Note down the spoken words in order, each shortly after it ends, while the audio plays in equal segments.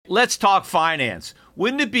Let's talk finance.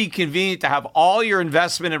 Wouldn't it be convenient to have all your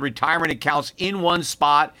investment and retirement accounts in one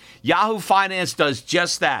spot? Yahoo Finance does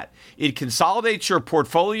just that. It consolidates your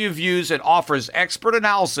portfolio views and offers expert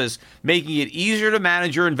analysis, making it easier to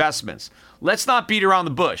manage your investments. Let's not beat around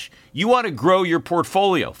the bush. You want to grow your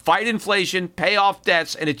portfolio, fight inflation, pay off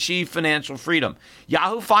debts, and achieve financial freedom.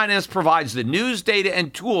 Yahoo Finance provides the news, data,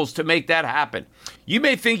 and tools to make that happen. You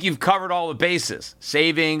may think you've covered all the bases: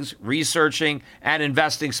 savings, researching, and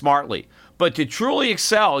investing smartly. But to truly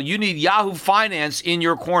excel, you need Yahoo Finance in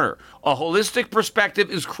your corner. A holistic perspective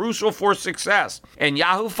is crucial for success, and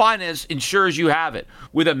Yahoo Finance ensures you have it.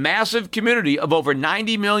 With a massive community of over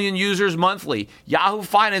 90 million users monthly, Yahoo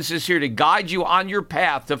Finance is here to guide you on your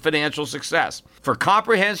path to financial success. For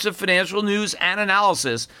comprehensive financial news and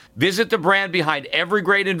analysis, visit the brand behind every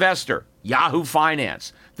great investor, Yahoo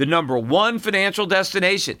Finance, the #1 financial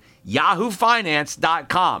destination,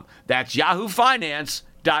 yahoofinance.com. That's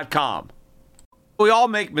yahoofinance.com. We all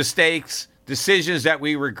make mistakes, decisions that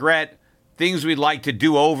we regret, things we'd like to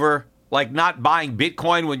do over, like not buying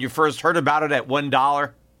Bitcoin when you first heard about it at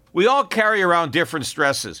 $1. We all carry around different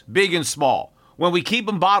stresses, big and small. When we keep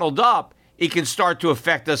them bottled up, it can start to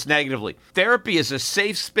affect us negatively. Therapy is a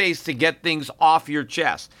safe space to get things off your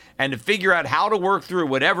chest and to figure out how to work through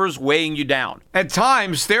whatever's weighing you down. At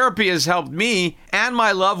times, therapy has helped me and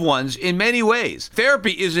my loved ones in many ways.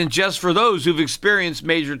 Therapy isn't just for those who've experienced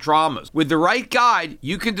major traumas. With the right guide,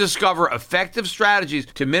 you can discover effective strategies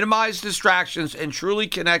to minimize distractions and truly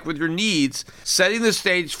connect with your needs, setting the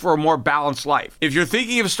stage for a more balanced life. If you're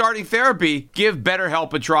thinking of starting therapy, give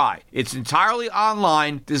BetterHelp a try. It's entirely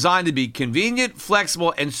online, designed to be convenient,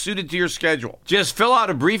 flexible, and suited to your schedule. Just fill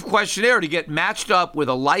out a brief questionnaire to get matched up with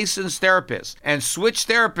a licensed therapist and switch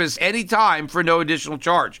therapists anytime for no additional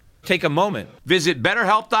charge. Take a moment. Visit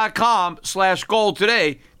BetterHelp.com/gold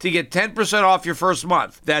today to get 10% off your first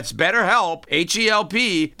month. That's BetterHelp,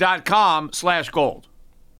 HELP.com/gold.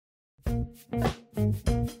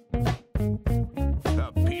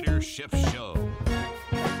 The Peter Schiff Show.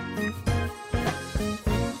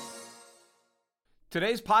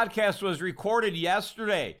 Today's podcast was recorded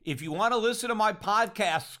yesterday. If you want to listen to my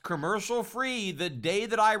podcasts commercial-free the day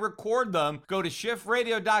that I record them, go to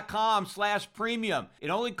shiftradio.com/premium. It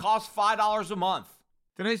only costs $5 a month.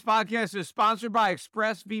 Today's podcast is sponsored by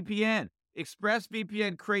ExpressVPN.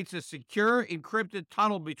 ExpressVPN creates a secure, encrypted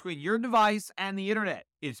tunnel between your device and the internet.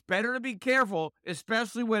 It's better to be careful,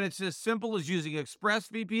 especially when it's as simple as using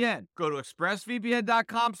ExpressVPN. Go to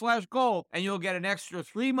expressvpn.com/gold and you'll get an extra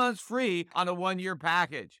 3 months free on a 1-year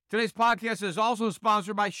package. Today's podcast is also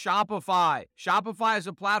sponsored by Shopify. Shopify is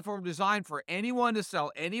a platform designed for anyone to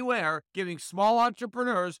sell anywhere, giving small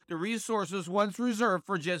entrepreneurs the resources once reserved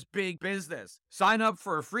for just big business. Sign up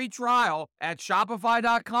for a free trial at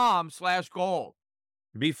shopify.com/gold.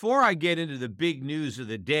 Before I get into the big news of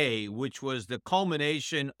the day, which was the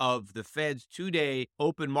culmination of the Fed's 2-day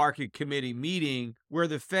open market committee meeting, where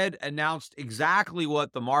the Fed announced exactly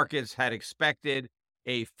what the markets had expected,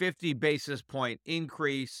 a 50 basis point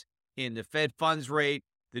increase in the Fed funds rate,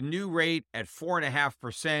 the new rate at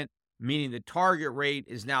 4.5%, meaning the target rate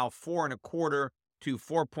is now 4.25% to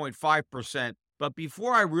 4.5%. But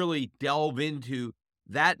before I really delve into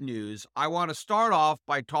that news, I want to start off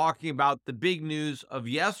by talking about the big news of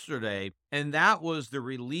yesterday, and that was the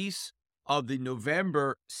release of the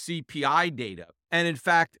November CPI data. And in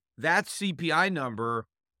fact, that CPI number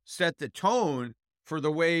set the tone for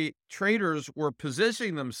the way traders were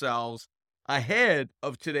positioning themselves ahead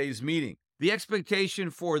of today's meeting. The expectation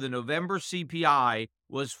for the November CPI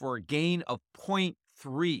was for a gain of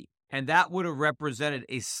 0.3, and that would have represented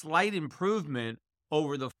a slight improvement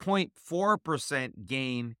over the 0.4%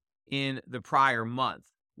 gain in the prior month.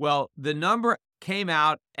 Well, the number came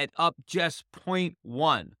out at up just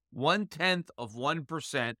 0.1,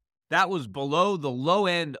 0.1%. That was below the low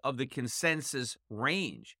end of the consensus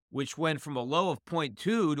range, which went from a low of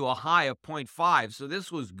 0.2 to a high of 0.5. So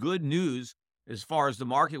this was good news as far as the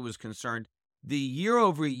market was concerned. The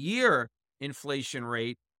year-over-year inflation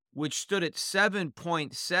rate, which stood at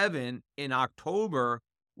 7.7 in October,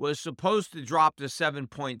 was supposed to drop to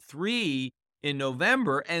 7.3 in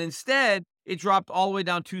November, and instead it dropped all the way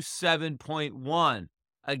down to 7.1.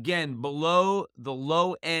 Again, below the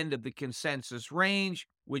low end of the consensus range,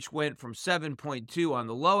 which went from 7.2 on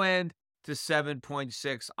the low end to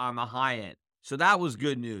 7.6 on the high end. So that was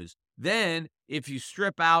good news. Then, if you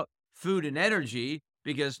strip out food and energy,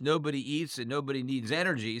 because nobody eats and nobody needs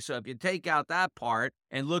energy, so if you take out that part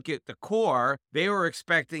and look at the core, they were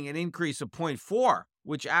expecting an increase of 0.4,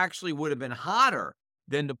 which actually would have been hotter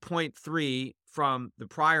than the 0.3 from the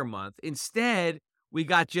prior month. Instead, we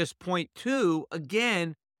got just 0.2,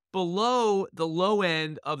 again, below the low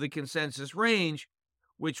end of the consensus range,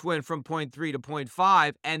 which went from zero point 0.3 to zero point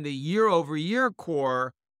 0.5, and the year-over-year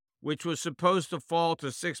core, which was supposed to fall to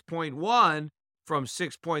 6.1 from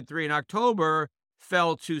 6.3 in October,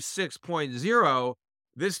 fell to 6.0,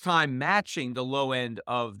 this time matching the low end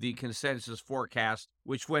of the consensus forecast,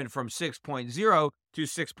 which went from 6.0 to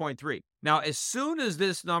 6.3. Now, as soon as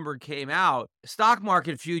this number came out, stock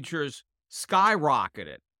market futures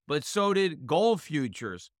skyrocketed, but so did gold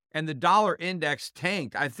futures, and the dollar index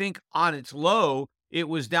tanked. I think on its low, it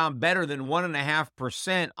was down better than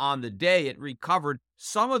 1.5% on the day. It recovered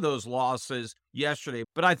some of those losses yesterday,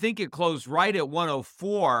 but I think it closed right at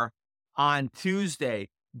 104 on Tuesday.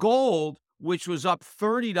 Gold, which was up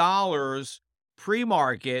 $30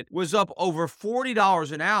 pre-market, was up over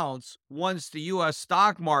 $40 an ounce once the U.S.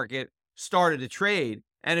 stock market started to trade.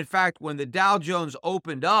 And in fact, when the Dow Jones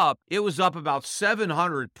opened up, it was up about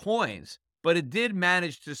 700 points, but it did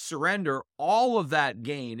manage to surrender all of that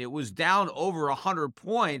gain. It was down over 100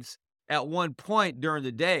 points at one point during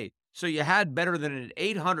the day. So you had better than an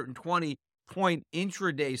 820 point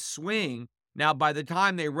intraday swing. Now, by the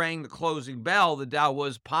time they rang the closing bell, the Dow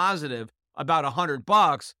was positive about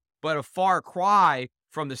 $100, but a far cry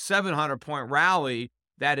from the 700 point rally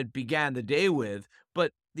that it began the day with.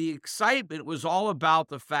 But the excitement was all about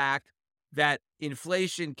the fact that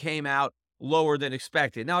inflation came out lower than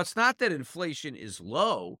expected. Now, it's not that inflation is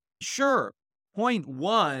low. Sure,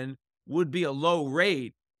 0.1 would be a low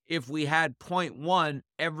rate if we had 0.1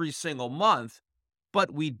 every single month,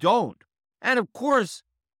 but we don't. And of course,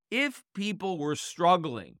 if people were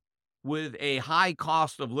struggling with a high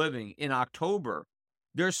cost of living in October,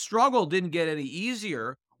 their struggle didn't get any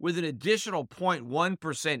easier with an additional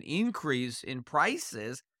 0.1% increase in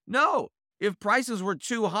prices. No, if prices were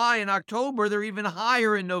too high in October, they're even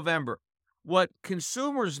higher in November. What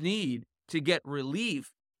consumers need to get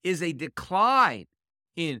relief is a decline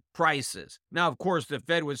in prices. Now, of course, the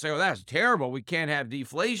Fed would say, oh, that's terrible. We can't have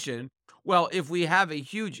deflation. Well, if we have a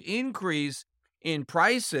huge increase in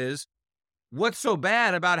prices, what's so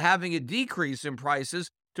bad about having a decrease in prices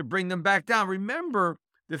to bring them back down? Remember,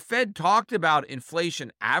 the Fed talked about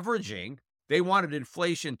inflation averaging. They wanted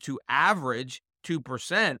inflation to average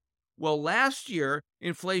 2%. Well, last year,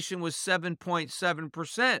 inflation was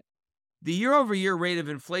 7.7%. The year-over-year rate of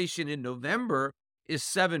inflation in November is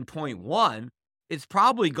 7.1. It's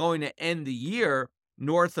probably going to end the year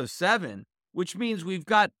north of 7, which means we've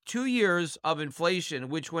got 2 years of inflation,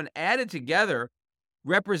 which when added together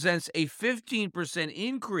represents a 15%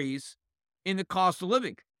 increase in the cost of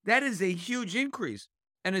living. That is a huge increase,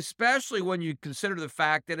 and especially when you consider the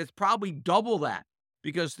fact that it's probably double that,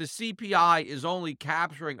 because the CPI is only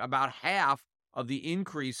capturing about half of the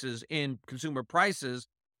increases in consumer prices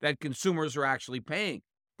that consumers are actually paying.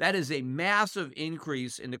 That is a massive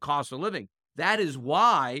increase in the cost of living. That is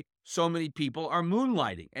why so many people are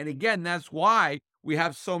moonlighting. And again, that's why we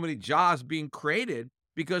have so many jobs being created,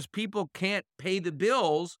 because people can't pay the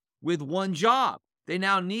bills with one job. They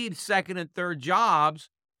now need second and third jobs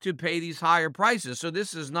to pay these higher prices. So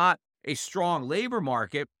this is not a strong labor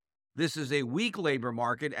market. This is a weak labor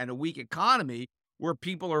market and a weak economy where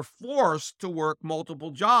people are forced to work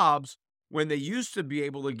multiple jobs when they used to be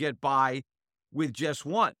able to get by with just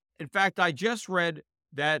one. In fact, I just read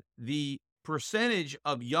that the percentage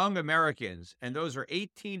of young Americans, and those are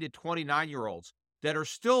 18 to 29-year-olds, that are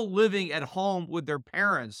still living at home with their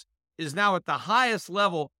parents is now at the highest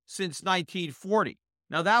level since 1940.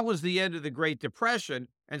 Now, that was the end of the Great Depression,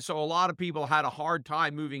 and so a lot of people had a hard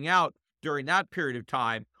time moving out during that period of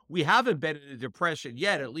time. We haven't been in a depression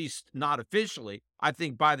yet, at least not officially. I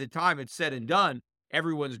think by the time it's said and done,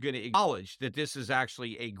 everyone's going to acknowledge that this is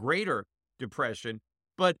actually a greater depression.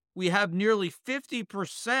 But we have nearly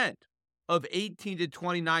 50% of 18 to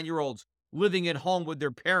 29-year-olds living at home with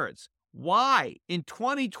their parents. Why, in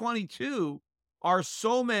 2022, are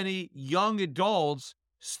so many young adults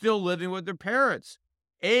still living with their parents?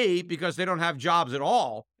 A, because they don't have jobs at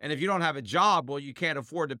all. And if you don't have a job, well, you can't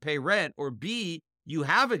afford to pay rent. Or B, you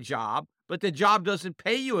have a job, but the job doesn't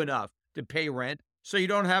pay you enough to pay rent. So you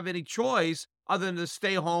don't have any choice other than to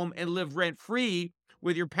stay home and live rent-free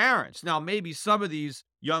with your parents. Now, maybe some of these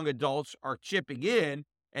young adults are chipping in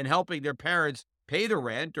and helping their parents pay the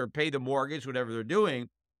rent or pay the mortgage, whatever they're doing.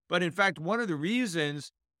 But in fact, one of the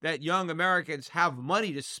reasons that young Americans have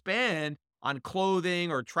money to spend on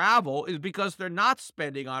clothing or travel is because they're not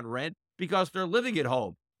spending on rent because they're living at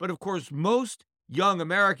home. But of course, most young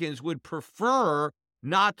Americans would prefer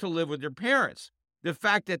not to live with their parents. The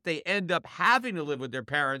fact that they end up having to live with their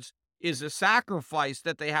parents is a sacrifice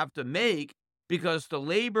that they have to make because the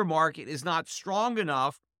labor market is not strong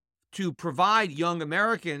enough to provide young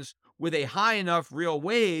Americans with a high enough real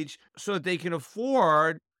wage so that they can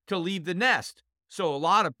afford to leave the nest. So a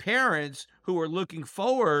lot of parents who are looking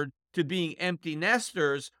forward to being empty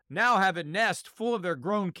nesters now have a nest full of their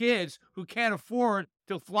grown kids who can't afford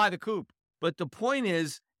to fly the coop. But the point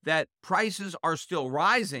is that prices are still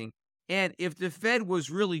rising. And if the Fed was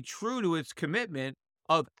really true to its commitment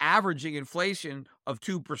of averaging inflation of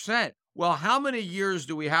 2%, well, how many years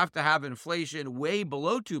do we have to have inflation way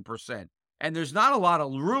below 2%? And there's not a lot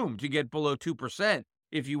of room to get below 2%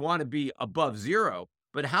 if you want to be above zero.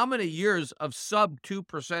 But how many years of sub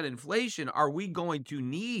 2% inflation are we going to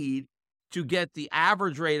need to get the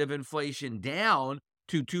average rate of inflation down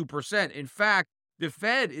to 2%? In fact, the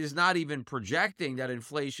Fed is not even projecting that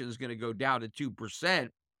inflation is going to go down to 2%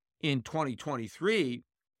 in 2023.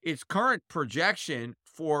 Its current projection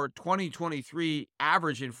for 2023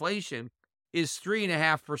 average inflation is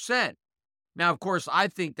 3.5%. Now, of course, I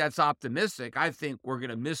think that's optimistic. I think we're going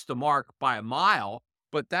to miss the mark by a mile,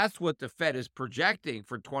 but that's what the Fed is projecting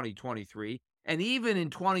for 2023. And even in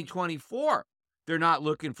 2024, they're not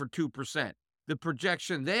looking for 2%. The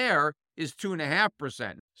projection there is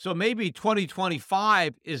 2.5%. So maybe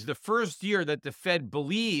 2025 is the first year that the Fed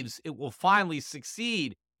believes it will finally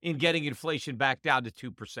succeed in getting inflation back down to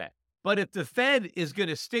 2%. But if the Fed is going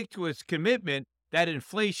to stick to its commitment that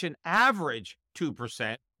inflation average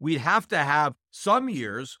 2%, we'd have to have some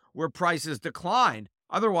years where prices declined.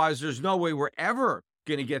 Otherwise, there's no way we're ever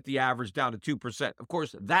going to get the average down to 2%. Of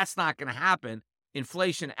course, that's not going to happen.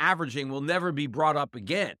 Inflation averaging will never be brought up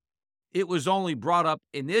again. It was only brought up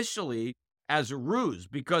initially as a ruse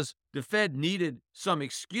because the Fed needed some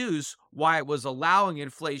excuse why it was allowing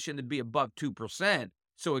inflation to be above 2%.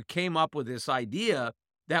 So it came up with this idea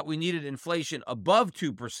that we needed inflation above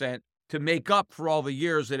 2% to make up for all the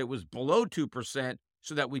years that it was below 2%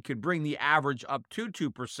 so that we could bring the average up to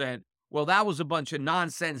 2%. Well, that was a bunch of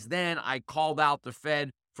nonsense then. I called out the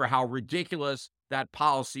Fed for how ridiculous that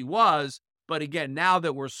policy was. But again, now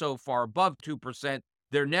that we're so far above 2%,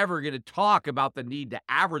 they're never going to talk about the need to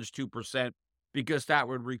average 2% because that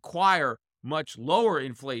would require much lower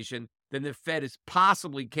inflation than the Fed is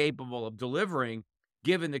possibly capable of delivering,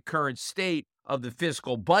 given the current state of the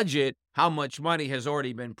fiscal budget, how much money has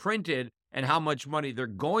already been printed, and how much money they're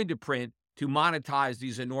going to print to monetize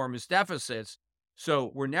these enormous deficits.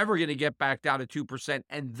 So we're never going to get back down to 2%.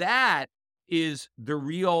 And that is the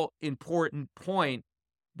real important point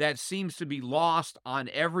that seems to be lost on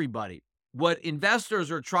everybody. What investors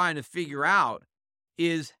are trying to figure out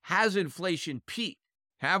is, has inflation peaked?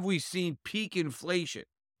 Have we seen peak inflation?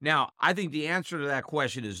 Now, I think the answer to that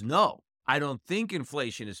question is no. I don't think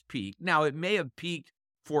inflation has peaked. Now, it may have peaked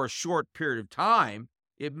for a short period of time.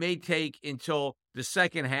 It may take until the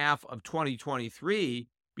second half of 2023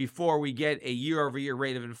 before we get a year-over-year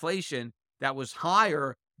rate of inflation that was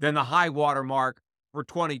higher than the high water mark for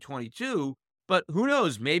 2022. But who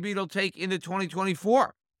knows? Maybe it'll take into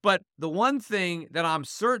 2024. But the one thing that I'm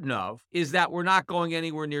certain of is that we're not going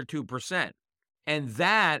anywhere near 2%. And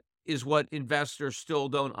that is what investors still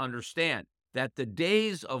don't understand, that the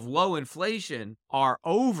days of low inflation are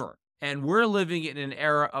over, and we're living in an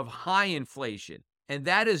era of high inflation. And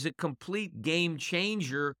that is a complete game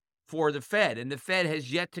changer for the Fed. And the Fed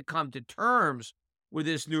has yet to come to terms with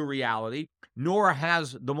this new reality, nor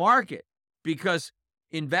has the market, because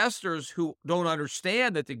investors who don't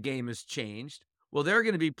understand that the game has changed, well, they're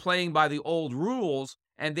going to be playing by the old rules,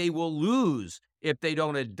 and they will lose if they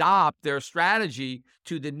don't adopt their strategy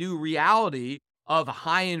to the new reality of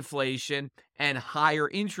high inflation and higher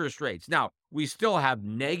interest rates. Now, we still have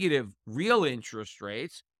negative real interest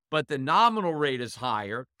rates, but the nominal rate is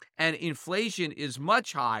higher and inflation is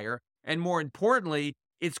much higher. And more importantly,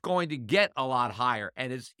 it's going to get a lot higher,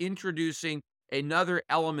 and it's introducing another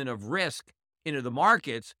element of risk into the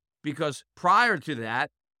markets, because prior to that,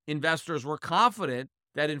 investors were confident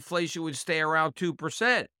that inflation would stay around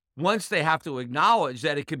 2%. Once they have to acknowledge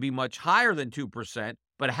that it could be much higher than 2%,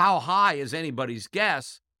 but how high is anybody's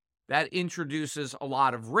guess, that introduces a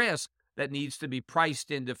lot of risk that needs to be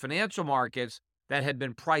priced into financial markets that had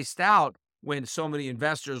been priced out when so many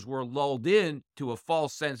investors were lulled in to a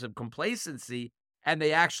false sense of complacency, and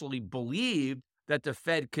they actually believed that the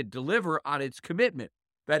Fed could deliver on its commitment,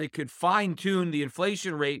 that it could fine-tune the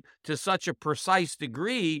inflation rate to such a precise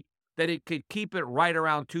degree that it could keep it right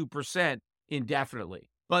around 2% indefinitely.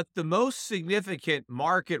 But the most significant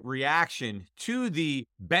market reaction to the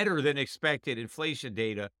better-than-expected inflation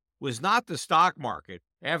data was not the stock market.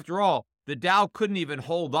 After all, the Dow couldn't even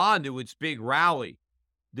hold on to its big rally.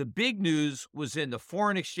 The big news was in the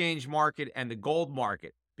foreign exchange market and the gold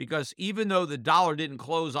market, because even though the dollar didn't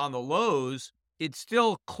close on the lows, it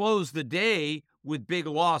still closed the day with big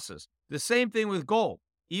losses. The same thing with gold.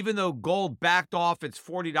 Even though gold backed off its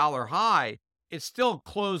 $40 high, it still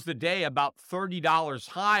closed the day about $30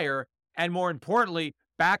 higher, and more importantly,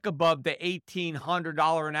 back above the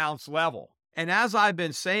 $1,800 an ounce level. And as I've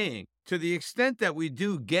been saying, to the extent that we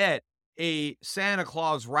do get a Santa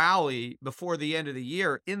Claus rally before the end of the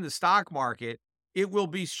year in the stock market, it will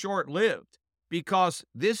be short-lived because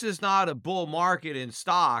this is not a bull market in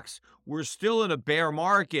stocks. We're still in a bear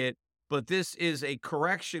market, but this is a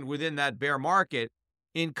correction within that bear market.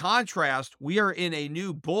 In contrast, we are in a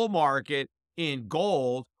new bull market in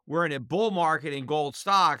gold. We're in a bull market in gold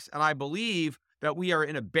stocks, and I believe that we are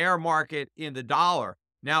in a bear market in the dollar.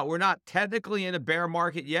 Now, we're not technically in a bear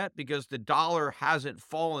market yet because the dollar hasn't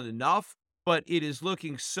fallen enough, but it is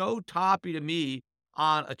looking so toppy to me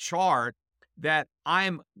on a chart that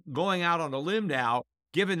I'm going out on a limb now,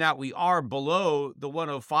 given that we are below the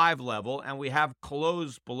 105 level and we have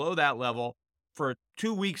closed below that level for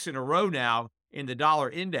 2 weeks in a row now in the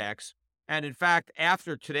dollar index. And in fact,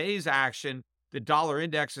 after today's action, the dollar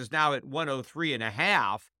index is now at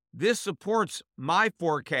 103.5. This supports my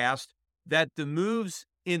forecast that the moves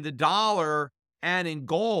in the dollar and in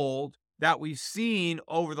gold that we've seen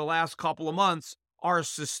over the last couple of months are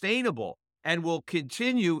sustainable and will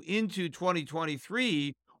continue into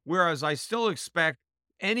 2023, whereas I still expect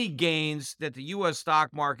any gains that the U.S.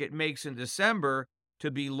 stock market makes in December to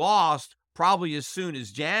be lost probably as soon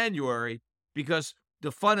as January, because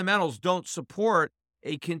the fundamentals don't support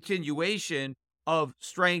a continuation of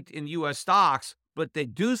strength in U.S. stocks, but they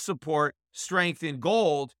do support strength in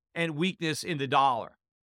gold and weakness in the dollar.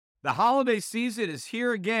 The holiday season is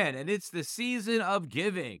here again, and it's the season of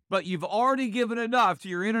giving. But you've already given enough to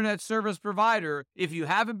your internet service provider if you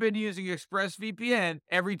haven't been using ExpressVPN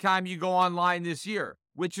every time you go online this year,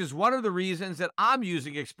 which is one of the reasons that I'm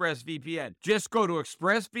using ExpressVPN. Just go to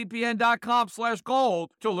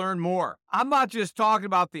expressvpn.com/gold to learn more. I'm not just talking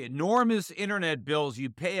about the enormous internet bills you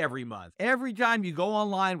pay every month. Every time you go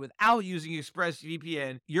online without using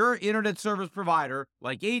ExpressVPN, your internet service provider,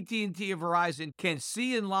 like AT&T or Verizon, can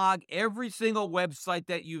see and log every single website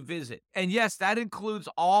that you visit. And yes, that includes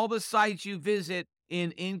all the sites you visit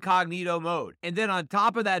in incognito mode. And then on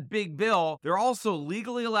top of that big bill, they're also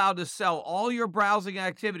legally allowed to sell all your browsing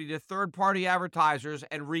activity to third-party advertisers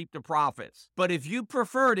and reap the profits. But if you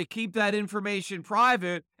prefer to keep that information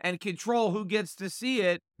private and control who gets to see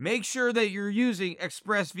it, make sure that you're using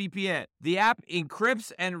ExpressVPN. The app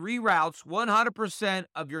encrypts and reroutes 100%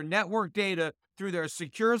 of your network data through their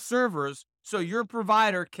secure servers, so your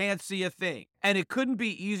provider can't see a thing. And it couldn't be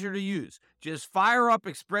easier to use. Just fire up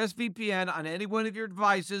ExpressVPN on any one of your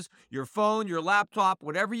devices, your phone, your laptop,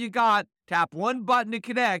 whatever you got, tap one button to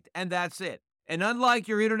connect, and that's it. And unlike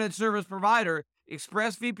your internet service provider,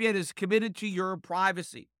 ExpressVPN is committed to your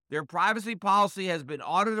privacy. Their privacy policy has been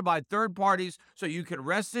audited by third parties, so you can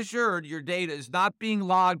rest assured your data is not being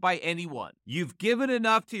logged by anyone. You've given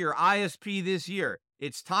enough to your ISP this year.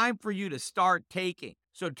 It's time for you to start taking.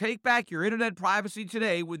 So take back your internet privacy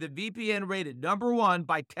today with a VPN rated #1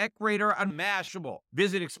 by TechRadar on Mashable.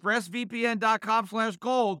 Visit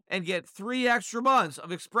expressvpn.com/gold and get 3 extra months of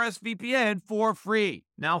ExpressVPN for free.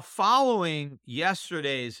 Now, following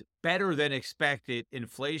yesterday's better than expected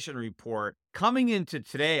inflation report, coming into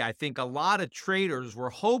today, I think a lot of traders were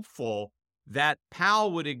hopeful that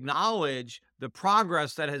Powell would acknowledge the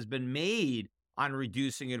progress that has been made on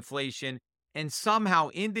reducing inflation and somehow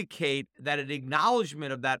indicate that an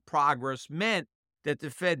acknowledgement of that progress meant that the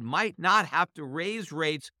Fed might not have to raise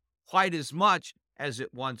rates quite as much as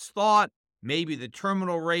it once thought. Maybe the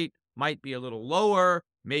terminal rate might be a little lower.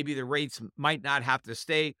 Maybe the rates might not have to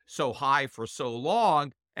stay so high for so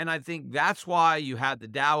long. And I think that's why you had the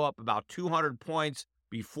Dow up about 200 points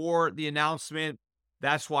before the announcement.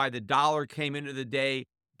 That's why the dollar came into the day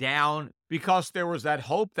down, because there was that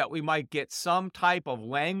hope that we might get some type of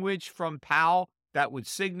language from Powell that would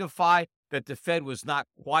signify that the Fed was not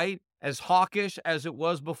quite as hawkish as it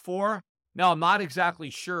was before. Now, I'm not exactly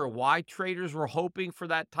sure why traders were hoping for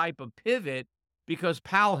that type of pivot, because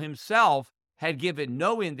Powell himself had given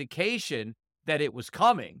no indication that it was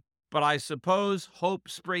coming. But I suppose hope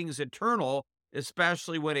springs eternal,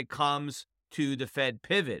 especially when it comes to the Fed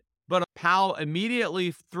pivot. But Powell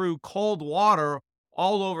immediately threw cold water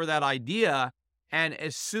all over that idea. And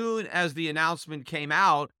as soon as the announcement came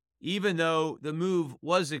out, even though the move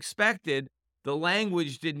was expected, the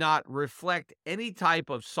language did not reflect any type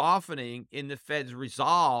of softening in the Fed's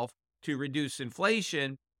resolve to reduce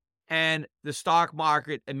inflation, and the stock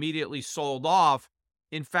market immediately sold off.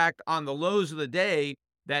 In fact, on the lows of the day,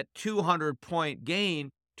 that 200-point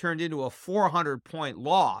gain turned into a 400-point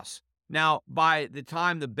loss. Now, by the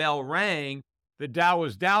time the bell rang, the Dow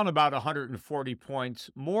was down about 140 points,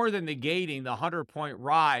 more than negating the 100-point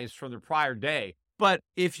rise from the prior day. But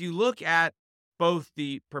if you look at both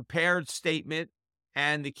the prepared statement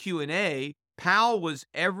and the Q&A, Powell was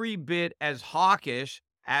every bit as hawkish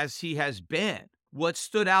as he has been. What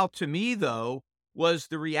stood out to me, though, was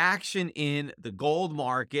the reaction in the gold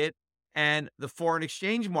market and the foreign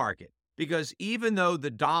exchange market. Because even though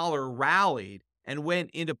the dollar rallied and went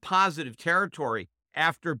into positive territory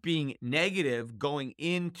after being negative going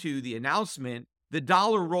into the announcement, the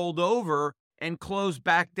dollar rolled over and closed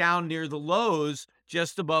back down near the lows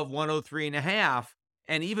just above 103.5.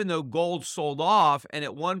 And even though gold sold off and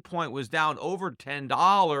at one point was down over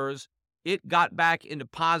 $10, it got back into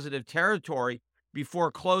positive territory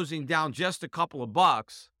before closing down just a couple of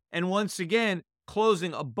bucks. And once again,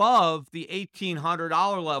 closing above the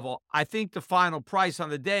 $1,800 level. I think the final price on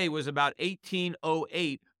the day was about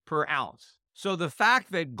 $1,808 per ounce. So the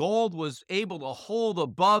fact that gold was able to hold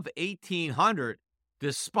above 1,800,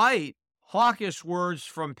 despite hawkish words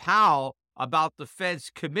from Powell about the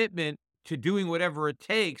Fed's commitment to doing whatever it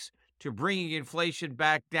takes to bringing inflation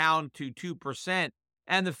back down to 2%,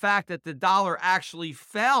 and the fact that the dollar actually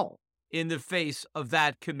fell in the face of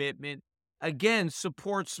that commitment, again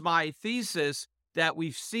supports my thesis that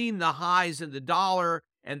we've seen the highs in the dollar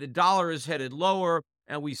and the dollar is headed lower,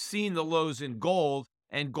 and we've seen the lows in gold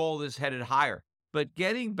and gold is headed higher. But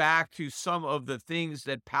getting back to some of the things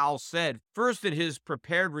that Powell said, first in his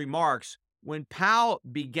prepared remarks, when Powell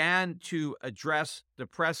began to address the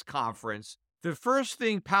press conference, the first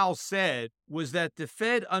thing Powell said was that the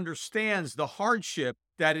Fed understands the hardship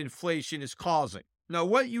that inflation is causing. Now,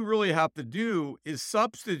 what you really have to do is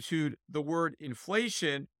substitute the word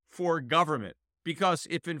inflation for government. Because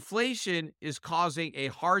if inflation is causing a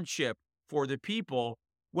hardship for the people,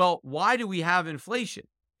 well, why do we have inflation?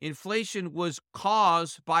 Inflation was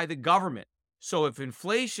caused by the government. So if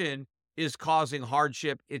inflation is causing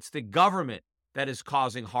hardship, it's the government that is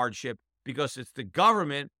causing hardship because it's the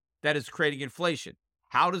government that is creating inflation.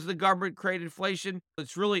 How does the government create inflation?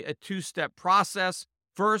 It's really a two-step process.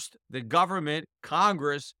 First, the government,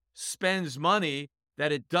 Congress, spends money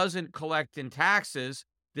that it doesn't collect in taxes,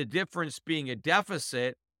 the difference being a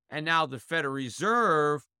deficit, and now the Federal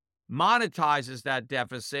Reserve monetizes that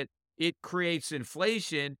deficit. It creates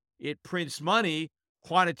inflation, it prints money,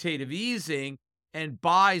 quantitative easing, and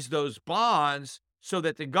buys those bonds so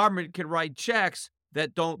that the government can write checks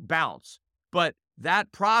that don't bounce. But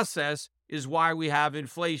that process is why we have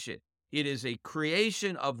inflation. It is a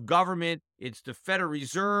creation of government. It's the Federal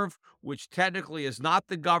Reserve, which technically is not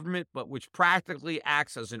the government, but which practically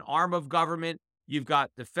acts as an arm of government. You've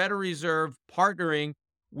got the Federal Reserve partnering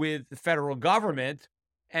with the federal government,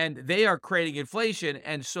 and they are creating inflation,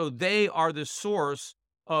 and so they are the source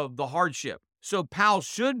of the hardship. So Powell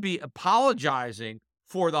should be apologizing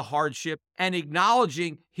for the hardship and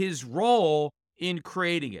acknowledging his role in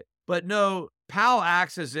creating it. But no, Powell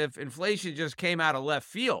acts as if inflation just came out of left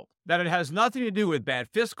field, that it has nothing to do with bad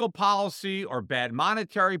fiscal policy or bad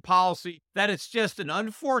monetary policy, that it's just an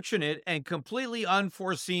unfortunate and completely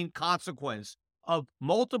unforeseen consequence of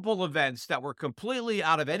multiple events that were completely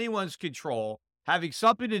out of anyone's control, having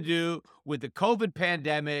something to do with the COVID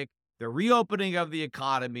pandemic, the reopening of the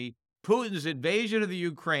economy, Putin's invasion of the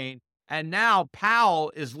Ukraine, and now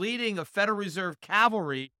Powell is leading a Federal Reserve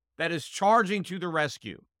cavalry that is charging to the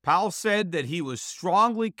rescue. Powell said that he was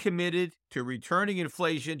strongly committed to returning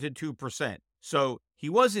inflation to 2%. So he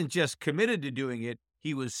wasn't just committed to doing it,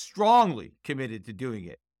 he was strongly committed to doing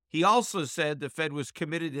it. He also said the Fed was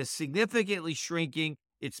committed to significantly shrinking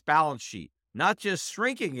its balance sheet, not just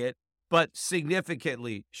shrinking it, but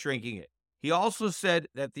significantly shrinking it. He also said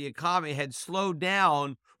that the economy had slowed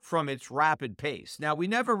down from its rapid pace. Now, we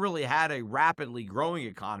never really had a rapidly growing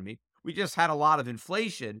economy. We just had a lot of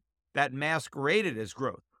inflation that masqueraded as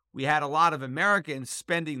growth. We had a lot of Americans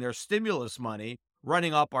spending their stimulus money,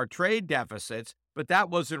 running up our trade deficits, but that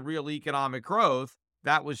wasn't real economic growth.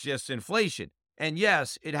 That was just inflation. And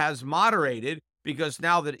yes, it has moderated because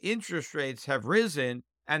now that interest rates have risen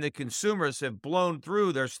and the consumers have blown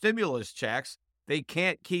through their stimulus checks, they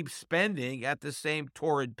can't keep spending at the same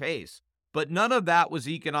torrid pace. But none of that was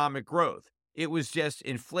economic growth. It was just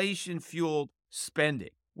inflation-fueled spending.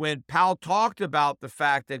 When Powell talked about the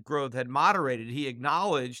fact that growth had moderated, he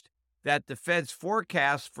acknowledged that the Fed's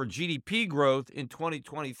forecast for GDP growth in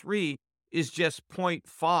 2023 is just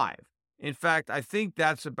 0.5. In fact, I think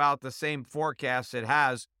that's about the same forecast it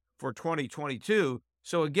has for 2022.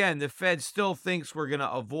 So again, the Fed still thinks we're going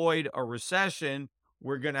to avoid a recession.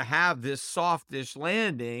 We're going to have this softish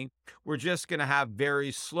landing. We're just going to have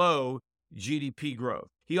very slow GDP growth.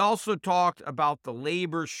 He also talked about the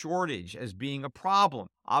labor shortage as being a problem.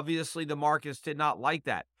 Obviously, the markets did not like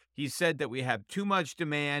that. He said that we have too much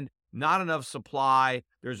demand, not enough supply.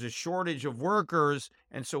 There's a shortage of workers,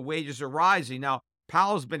 and so wages are rising. Now,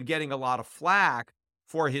 Powell's been getting a lot of flack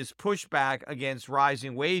for his pushback against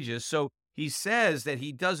rising wages. So he says that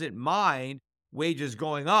he doesn't mind wages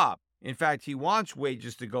going up. In fact, he wants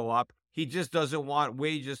wages to go up. He just doesn't want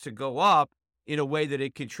wages to go up in a way that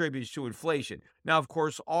it contributes to inflation. Now, of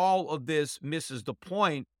course, all of this misses the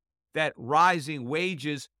point that rising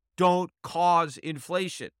wages don't cause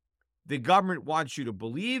inflation. The government wants you to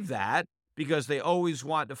believe that because they always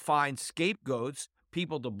want to find scapegoats,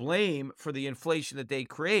 people to blame for the inflation that they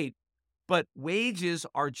create. But wages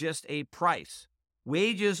are just a price.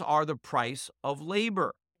 Wages are the price of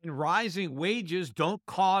labor. And rising wages don't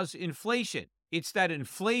cause inflation. It's that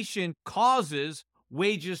inflation causes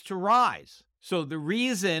wages to rise. So the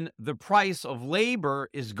reason the price of labor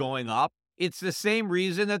is going up, it's the same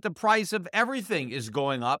reason that the price of everything is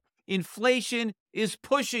going up. Inflation is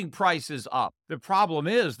pushing prices up. The problem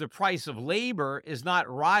is the price of labor is not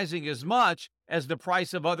rising as much as the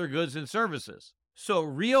price of other goods and services. So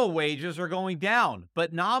real wages are going down,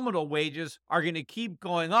 but nominal wages are going to keep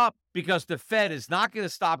going up because the Fed is not going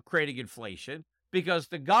to stop creating inflation, because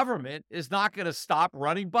the government is not going to stop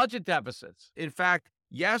running budget deficits. In fact,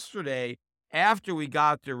 yesterday, after we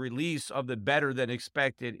got the release of the better than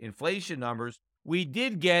expected inflation numbers, we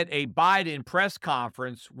did get a Biden press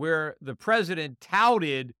conference where the president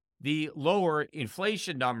touted the lower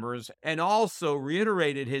inflation numbers and also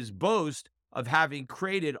reiterated his boast of having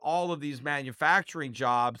created all of these manufacturing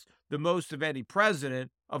jobs, the most of any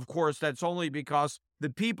president. Of course, that's only because the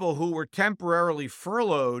people who were temporarily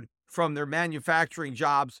furloughed from their manufacturing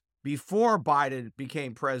jobs before Biden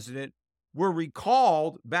became president were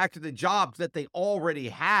recalled back to the jobs that they already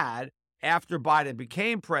had after Biden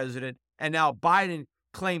became president. And now Biden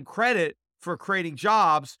claimed credit for creating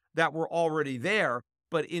jobs that were already there.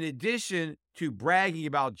 But in addition to bragging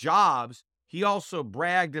about jobs, he also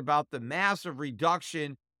bragged about the massive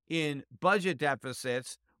reduction in budget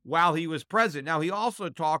deficits while he was president. Now, he also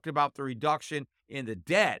talked about the reduction in the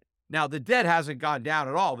debt. Now, the debt hasn't gone down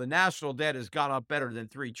at all. The national debt has gone up better than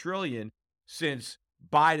 $3 trillion since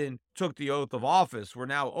Biden took the oath of office. We're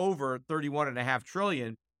now over $31.5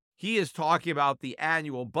 trillion. He is talking about the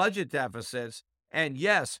annual budget deficits. And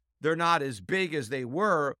yes, they're not as big as they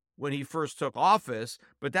were when he first took office,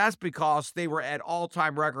 but that's because they were at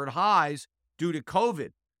all-time record highs due to COVID.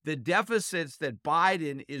 The deficits that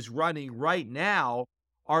Biden is running right now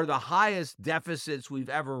are the highest deficits we've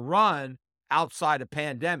ever run outside a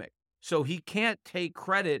pandemic. So he can't take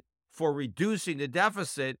credit for reducing the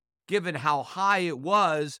deficit given how high it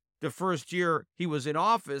was the first year he was in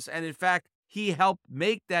office. And in fact, he helped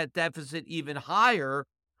make that deficit even higher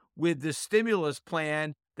with the stimulus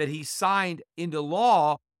plan that he signed into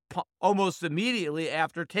law almost immediately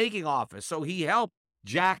after taking office. So he helped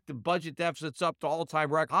jack the budget deficits up to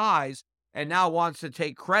all-time record highs and now wants to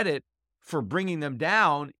take credit for bringing them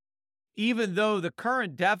down, even though the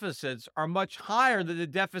current deficits are much higher than the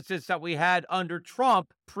deficits that we had under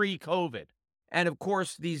Trump pre-COVID. And of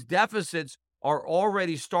course, these deficits are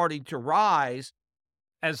already starting to rise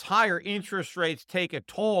as higher interest rates take a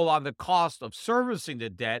toll on the cost of servicing the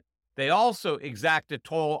debt. They also exact a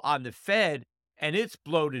toll on the Fed and its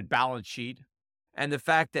bloated balance sheet. And the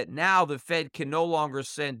fact that now the Fed can no longer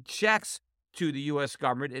send checks to the U.S.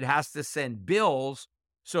 government, it has to send bills.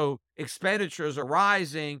 So expenditures are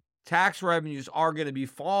rising, tax revenues are going to be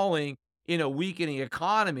falling in a weakening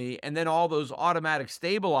economy, and then all those automatic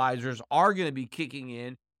stabilizers are going to be kicking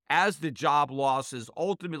in as the job losses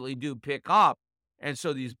ultimately do pick up. And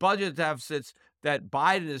so these budget deficits that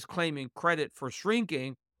Biden is claiming credit for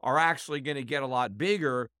shrinking are actually going to get a lot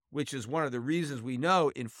bigger, which is one of the reasons we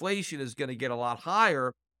know inflation is going to get a lot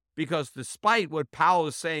higher, because despite what Powell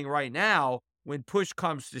is saying right now, when push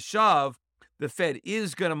comes to shove, the Fed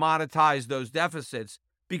is going to monetize those deficits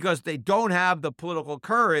because they don't have the political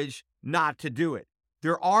courage not to do it.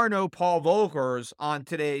 There are no Paul Volckers on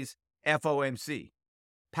today's FOMC.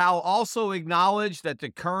 Powell also acknowledged that the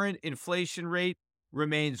current inflation rate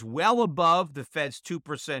remains well above the Fed's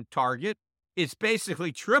 2% target. It's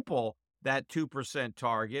basically triple that 2%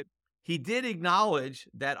 target. He did acknowledge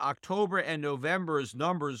that October and November's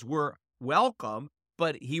numbers were welcome,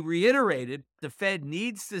 but he reiterated the Fed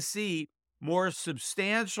needs to see more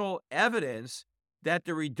substantial evidence that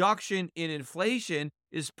the reduction in inflation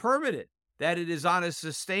is permanent, that it is on a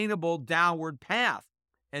sustainable downward path.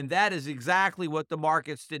 And that is exactly what the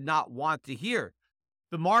markets did not want to hear.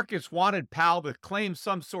 The markets wanted Powell to claim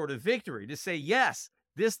some sort of victory, to say, yes,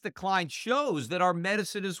 This decline shows that our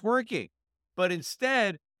medicine is working. But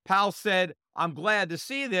instead, Powell said, I'm glad to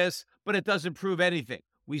see this, but it doesn't prove anything.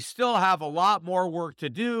 We still have a lot more work to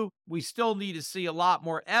do. We still need to see a lot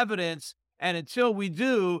more evidence. And until we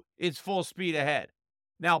do, it's full speed ahead.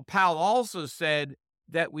 Now, Powell also said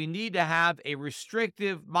that we need to have a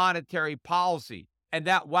restrictive monetary policy, and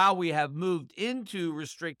that while we have moved into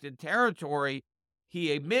restricted territory,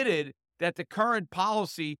 he admitted that the current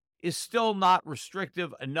policy is still not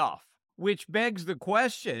restrictive enough, which begs the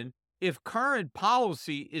question, if current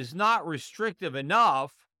policy is not restrictive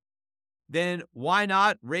enough, then why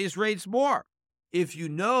not raise rates more? If you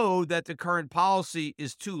know that the current policy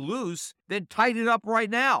is too loose, then tighten it up right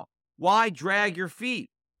now. Why drag your feet?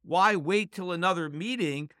 Why wait till another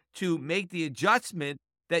meeting to make the adjustment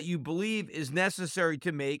that you believe is necessary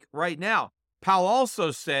to make right now? Powell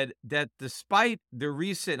also said that despite the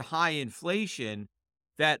recent high inflation,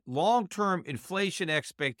 that long-term inflation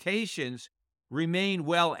expectations remain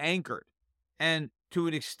well anchored. And to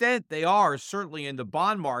an extent, they are certainly in the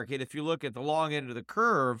bond market if you look at the long end of the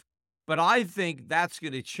curve. But I think that's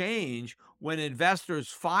going to change when investors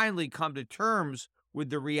finally come to terms with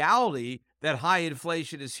the reality that high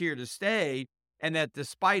inflation is here to stay, and that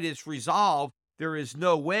despite its resolve, there is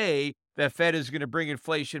no way that Fed is going to bring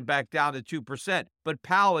inflation back down to 2%. But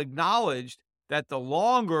Powell acknowledged that the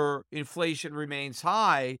longer inflation remains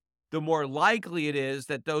high, the more likely it is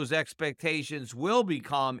that those expectations will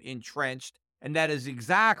become entrenched, and that is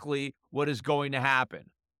exactly what is going to happen.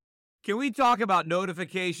 Can we talk about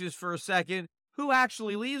notifications for a second? Who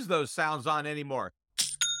actually leaves those sounds on anymore?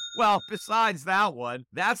 Well, besides that one,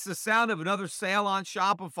 that's the sound of another sale on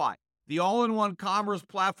Shopify, the all-in-one commerce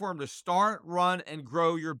platform to start, run, and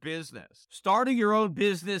grow your business. Starting your own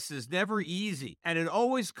business is never easy, and it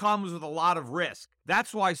always comes with a lot of risk.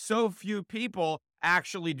 That's why so few people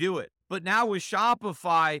actually do it. But now with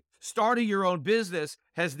Shopify, starting your own business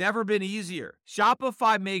has never been easier.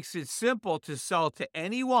 Shopify makes it simple to sell to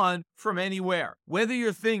anyone from anywhere. Whether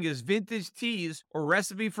your thing is vintage teas or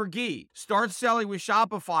recipe for ghee, start selling with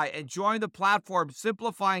Shopify and join the platform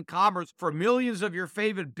simplifying commerce for millions of your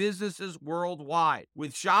favorite businesses worldwide.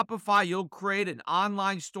 With Shopify, you'll create an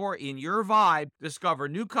online store in your vibe, discover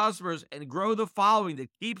new customers, and grow the following that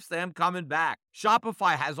keeps them coming back.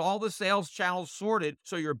 Shopify has all the sales channels sorted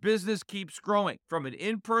so your business keeps growing, from an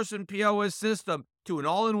in-person POS system to an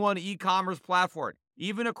all-in-one e-commerce platform,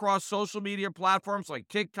 even across social media platforms like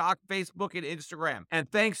TikTok, Facebook, and Instagram. And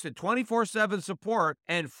thanks to 24/7 support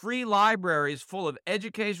and free libraries full of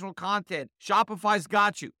educational content, Shopify's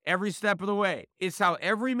got you every step of the way. It's how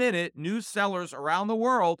every minute new sellers around the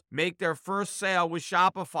world make their first sale with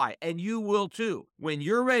Shopify, and you will too. When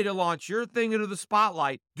you're ready to launch your thing into the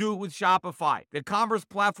spotlight, do it with Shopify, the commerce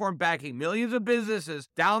platform backing millions of businesses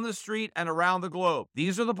down the street and around the globe.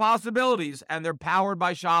 These are the possibilities, and they're powered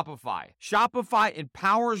by Shopify. Shopify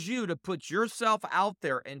empowers you to put yourself out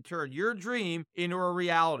there and turn your dream into a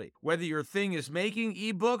reality. Whether your thing is making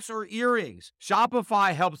ebooks or earrings,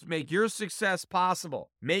 Shopify helps make your success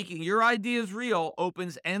possible. Making your ideas real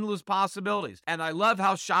opens endless possibilities. And I love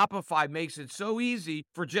how Shopify makes it so easy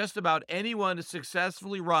for just about anyone to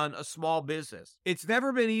successfully run a small business. It's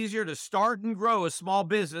never been easier to start and grow a small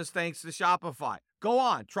business thanks to Shopify. Go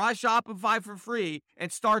on, try Shopify for free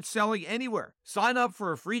and start selling anywhere. Sign up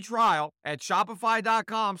for a free trial at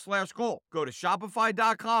shopify.com/gold. Go to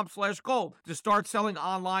shopify.com/gold to start selling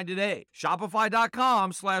online today.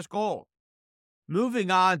 Shopify.com/gold.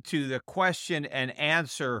 Moving on to the question and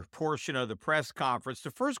answer portion of the press conference.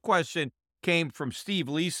 The first question came from Steve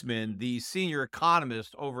Leisman, the senior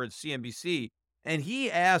economist over at CNBC, and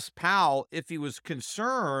he asked Powell if he was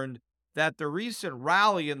concerned that the recent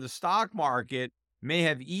rally in the stock market may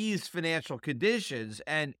have eased financial conditions,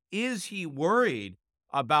 and is he worried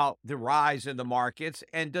about the rise in the markets,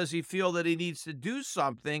 and does he feel that he needs to do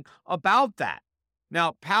something about that?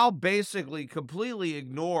 Now, Powell basically completely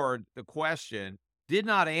ignored the question, did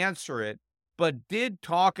not answer it, but did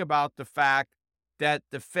talk about the fact that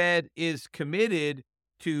the Fed is committed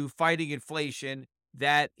to fighting inflation,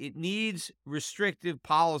 that it needs restrictive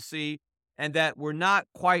policy, and that we're not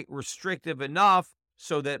quite restrictive enough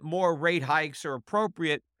so that more rate hikes are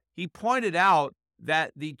appropriate. He pointed out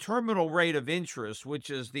that the terminal rate of interest, which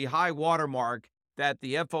is the high watermark that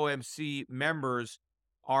the FOMC members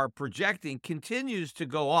are projecting, continues to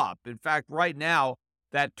go up. In fact, right now,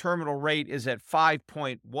 that terminal rate is at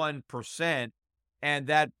 5.1%, and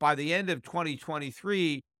that by the end of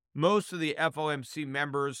 2023, most of the FOMC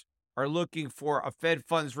members are looking for a Fed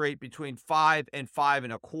funds rate between 5 and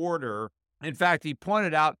 5.25. In fact, he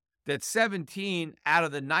pointed out that 17 out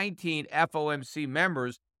of the 19 FOMC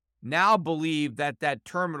members now believe that that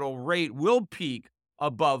terminal rate will peak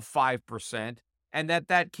above 5% and that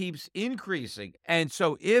that keeps increasing. And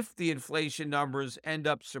so if the inflation numbers end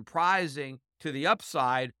up surprising to the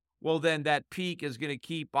upside, well, then that peak is going to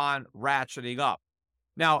keep on ratcheting up.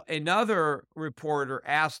 Now, another reporter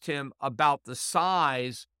asked him about the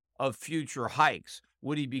size of future hikes.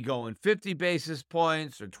 Would he be going 50 basis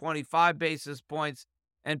points or 25 basis points?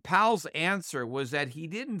 And Powell's answer was that he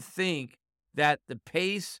didn't think that the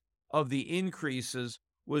pace of the increases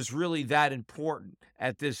was really that important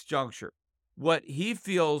at this juncture. What he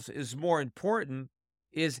feels is more important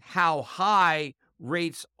is how high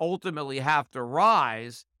rates ultimately have to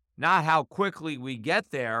rise, not how quickly we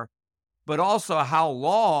get there, but also how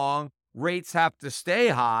long rates have to stay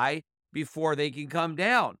high before they can come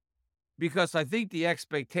down. Because I think the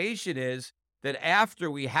expectation is that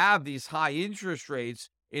after we have these high interest rates,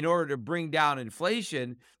 in order to bring down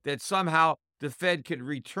inflation, that somehow the Fed can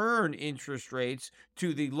return interest rates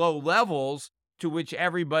to the low levels to which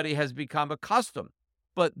everybody has become accustomed.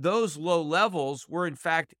 But those low levels were, in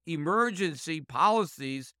fact, emergency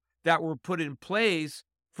policies that were put in place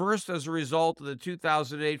first as a result of the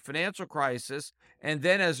 2008 financial crisis and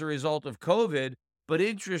then as a result of COVID. But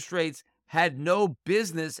interest rates had no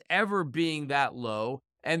business ever being that low,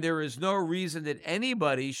 and there is no reason that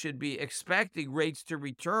anybody should be expecting rates to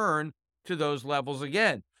return to those levels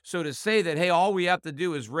again. So to say that, hey, all we have to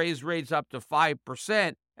do is raise rates up to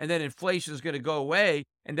 5% and then inflation is going to go away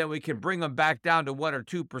and then we can bring them back down to 1 or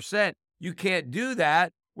 2%, you can't do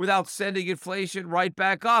that without sending inflation right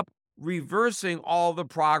back up, reversing all the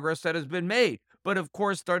progress that has been made. But of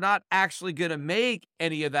course, they're not actually going to make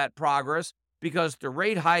any of that progress because the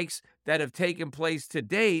rate hikes that have taken place to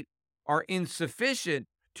date are insufficient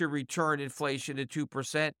to return inflation to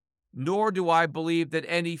 2%, nor do I believe that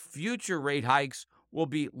any future rate hikes will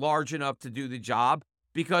be large enough to do the job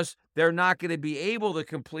because they're not going to be able to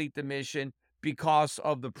complete the mission because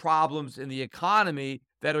of the problems in the economy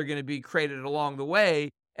that are going to be created along the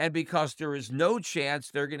way, and because there is no chance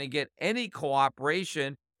they're going to get any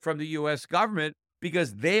cooperation from the U.S. government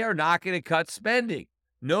because they are not going to cut spending.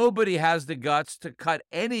 Nobody has the guts to cut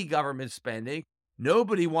any government spending.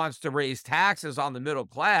 Nobody wants to raise taxes on the middle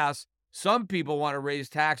class. Some people want to raise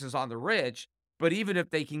taxes on the rich, but even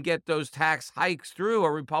if they can get those tax hikes through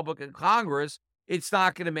a Republican Congress, it's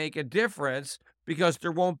not going to make a difference because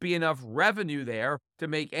there won't be enough revenue there to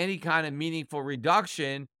make any kind of meaningful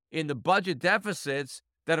reduction in the budget deficits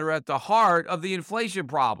that are at the heart of the inflation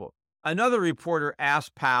problem. Another reporter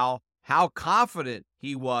asked Powell how confident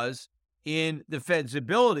he was in the Fed's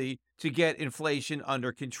ability to get inflation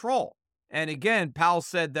under control. And again, Powell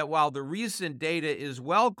said that while the recent data is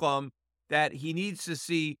welcome, that he needs to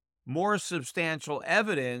see more substantial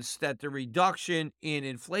evidence that the reduction in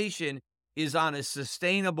inflation is on a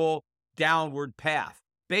sustainable downward path,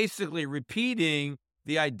 basically repeating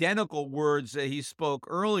the identical words that he spoke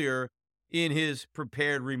earlier in his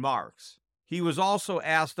prepared remarks. He was also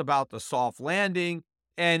asked about the soft landing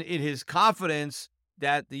and in his confidence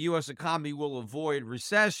that the U.S. economy will avoid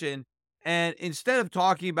recession. And instead of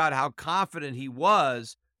talking about how confident he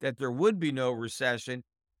was that there would be no recession,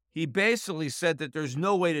 he basically said that there's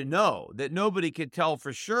no way to know, that nobody can tell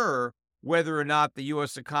for sure whether or not the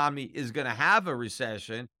U.S. economy is going to have a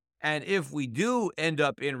recession. And if we do end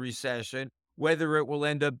up in recession, whether it will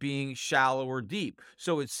end up being shallow or deep.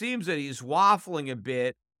 So it seems that he's waffling a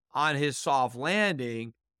bit on his soft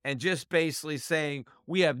landing and just basically saying,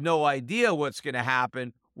 we have no idea what's going to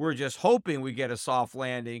happen. We're just hoping we get a soft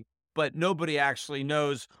landing, but nobody actually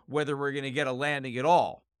knows whether we're going to get a landing at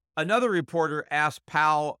all. Another reporter asked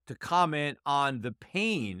Powell to comment on the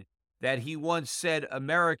pain that he once said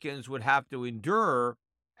Americans would have to endure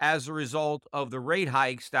as a result of the rate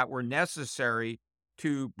hikes that were necessary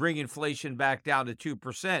to bring inflation back down to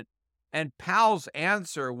 2%. And Powell's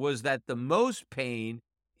answer was that the most pain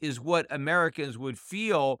is what Americans would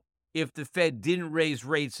feel if the Fed didn't raise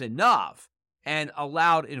rates enough and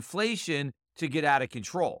allowed inflation to get out of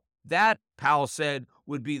control. That, Powell said,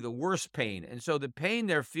 would be the worst pain. And so the pain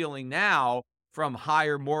they're feeling now from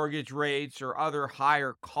higher mortgage rates or other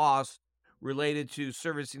higher costs related to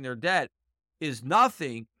servicing their debt is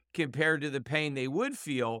nothing compared to the pain they would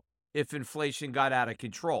feel if inflation got out of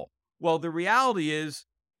control. Well, the reality is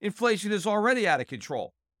inflation is already out of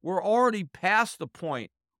control. We're already past the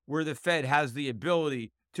point where the Fed has the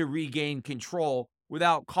ability to regain control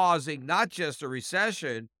without causing not just a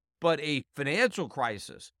recession, but a financial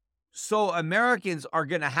crisis. So Americans are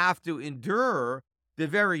going to have to endure the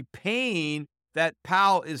very pain that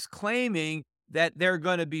Powell is claiming that they're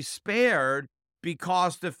going to be spared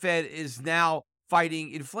because the Fed is now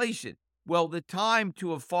fighting inflation. Well, the time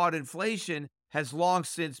to have fought inflation has long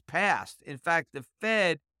since passed. In fact, the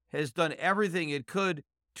Fed has done everything it could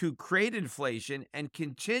to create inflation and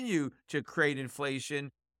continue to create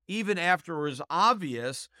inflation even after it was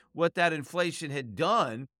obvious what that inflation had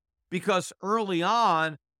done, because early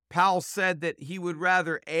on, Powell said that he would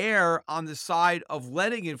rather err on the side of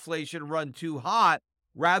letting inflation run too hot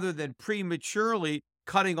rather than prematurely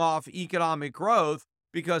cutting off economic growth,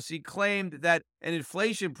 because he claimed that an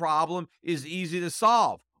inflation problem is easy to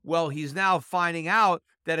solve. Well, he's now finding out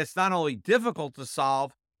that it's not only difficult to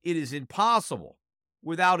solve, it is impossible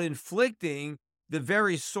without inflicting the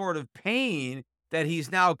very sort of pain that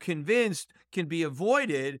he's now convinced can be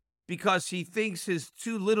avoided, because he thinks his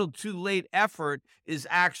too little too late effort is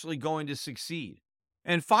actually going to succeed.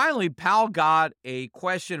 And finally, Powell got a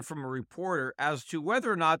question from a reporter as to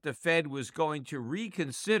whether or not the Fed was going to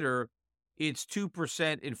reconsider its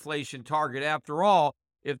 2% inflation target. After all,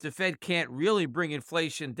 if the Fed can't really bring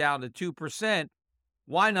inflation down to 2%,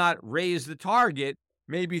 why not raise the target,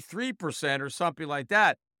 maybe 3% or something like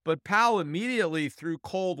that? But Powell immediately threw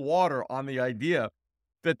cold water on the idea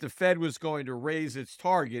that the Fed was going to raise its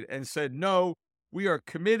target and said, no, we are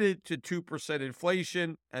committed to 2%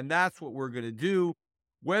 inflation, and that's what we're going to do.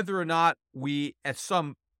 Whether or not we, at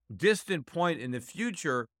some distant point in the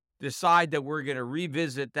future, decide that we're going to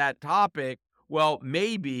revisit that topic, well,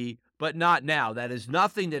 maybe, but not now. That is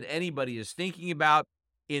nothing that anybody is thinking about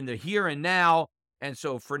in the here and now. And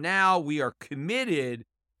so for now, we are committed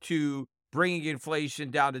to bringing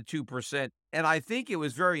inflation down to 2%. And I think it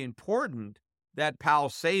was very important that Powell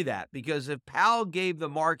say that, because if Powell gave the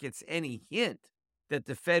markets any hint that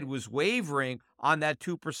the Fed was wavering on that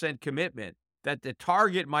 2% commitment, that the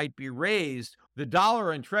target might be raised, the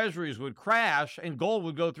dollar and treasuries would crash and gold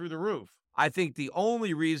would go through the roof. I think the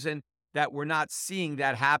only reason that we're not seeing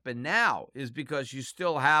that happen now is because you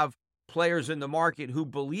still have players in the market who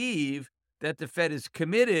believe that the Fed is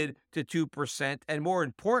committed to 2%, and more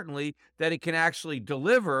importantly, that it can actually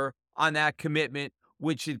deliver on that commitment,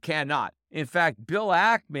 which it cannot. In fact, Bill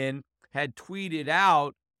Ackman had tweeted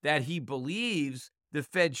out that he believes the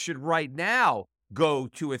Fed should right now go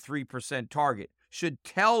to a 3% target, should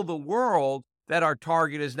tell the world that our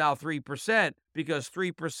target is now 3%, because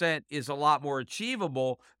 3% is a lot more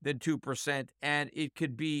achievable than 2%, and it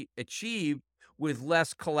could be achieved with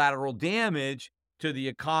less collateral damage to the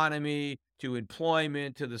economy, to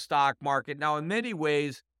employment, to the stock market. Now, in many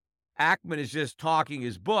ways, Ackman is just talking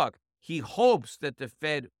his book. He hopes that the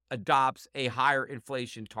Fed adopts a higher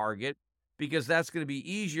inflation target, because that's going to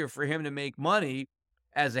be easier for him to make money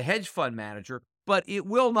as a hedge fund manager. But it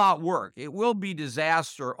will not work. It will be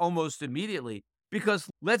disaster almost immediately, because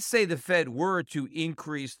let's say the Fed were to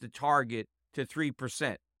increase the target to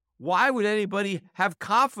 3%. Why would anybody have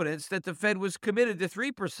confidence that the Fed was committed to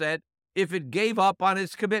 3% if it gave up on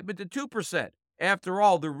its commitment to 2%? After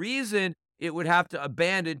all, the reason it would have to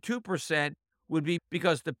abandon 2% would be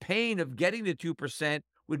because the pain of getting to 2%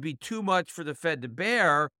 would be too much for the Fed to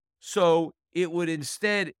bear. So it would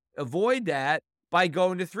instead avoid that by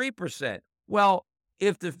going to 3%. Well,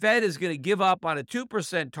 if the Fed is going to give up on a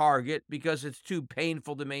 2% target because it's too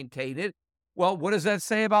painful to maintain it, well, what does that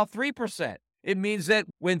say about 3%? It means that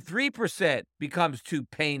when 3% becomes too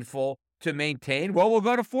painful to maintain, well, we'll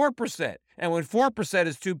go to 4%. And when 4%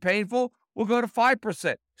 is too painful, we'll go to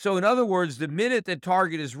 5%. So in other words, the minute the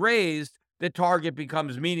target is raised, the target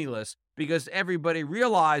becomes meaningless, because everybody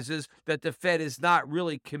realizes that the Fed is not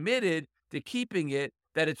really committed to keeping it,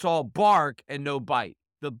 that it's all bark and no bite.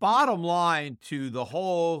 The bottom line to the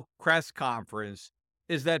whole press conference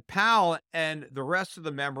is that Powell and the rest of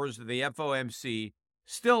the members of the FOMC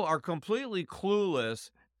still are completely clueless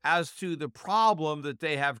as to the problem that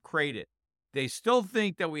they have created. They still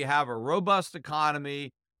think that we have a robust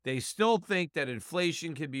economy. They still think that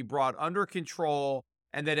inflation can be brought under control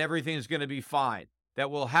and that everything's going to be fine,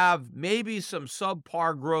 that we'll have maybe some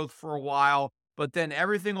subpar growth for a while, but then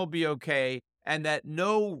everything will be okay, and that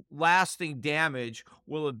no lasting damage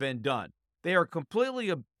will have been done. They are completely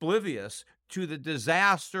oblivious to the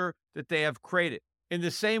disaster that they have created, in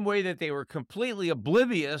the same way that they were completely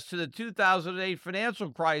oblivious to the 2008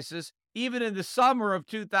 financial crisis, even in the summer of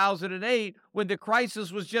 2008, when the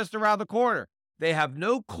crisis was just around the corner. They have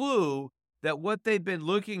no clue that what they've been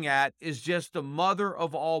looking at is just the mother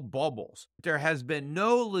of all bubbles. There has been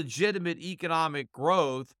no legitimate economic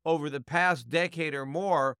growth over the past decade or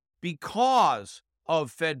more because of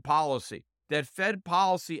Fed policy. That Fed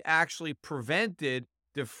policy actually prevented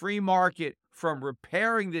the free market from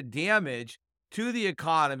repairing the damage to the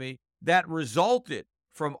economy that resulted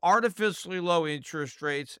from artificially low interest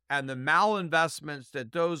rates and the malinvestments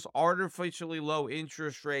that those artificially low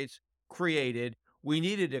interest rates created. We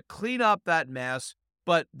needed to clean up that mess,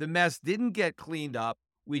 but the mess didn't get cleaned up.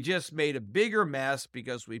 We just made a bigger mess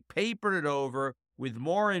because we papered it over with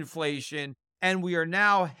more inflation, and we are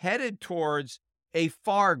now headed towards a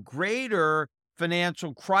far greater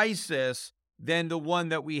financial crisis than the one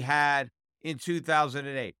that we had in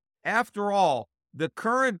 2008. After all, the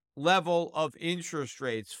current level of interest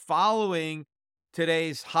rates following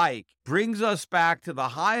today's hike brings us back to the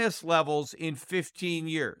highest levels in 15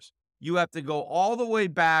 years. You have to go all the way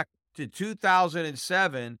back to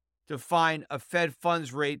 2007 to find a Fed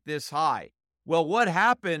funds rate this high. Well, what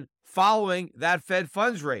happened following that Fed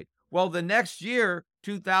funds rate? Well, the next year,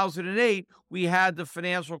 2008, we had the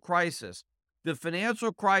financial crisis. The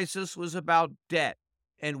financial crisis was about debt.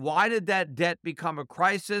 And why did that debt become a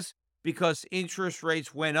crisis? Because interest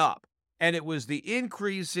rates went up. And it was the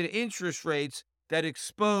increase in interest rates that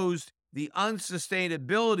exposed the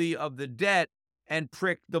unsustainability of the debt and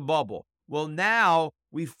pricked the bubble. Well, now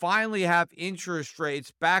we finally have interest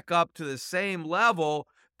rates back up to the same level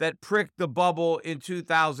that pricked the bubble in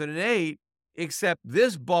 2008, except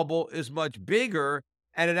this bubble is much bigger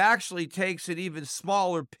and it actually takes an even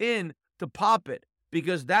smaller pin to pop it,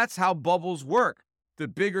 because that's how bubbles work. The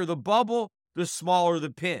bigger the bubble, the smaller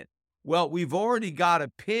the pin. Well, we've already got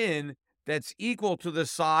a pin that's equal to the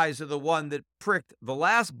size of the one that pricked the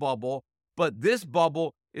last bubble, but this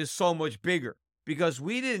bubble is so much bigger because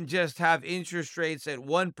we didn't just have interest rates at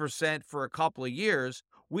 1% for a couple of years.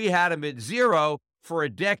 We had them at zero for a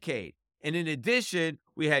decade. And in addition,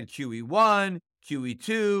 we had QE1,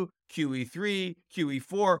 QE2, QE3,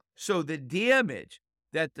 QE4. So the damage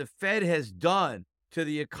that the Fed has done to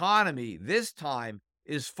the economy this time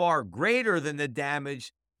is far greater than the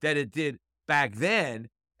damage that it did back then.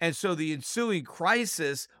 And so the ensuing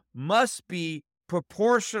crisis must be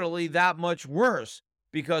proportionally that much worse,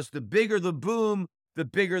 because the bigger the boom, the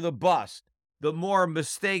bigger the bust. The more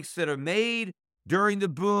mistakes that are made during the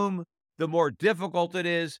boom, the more difficult it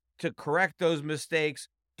is to correct those mistakes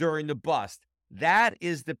during the bust. That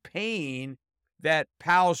is the pain that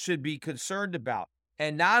Powell should be concerned about.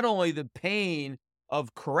 And not only the pain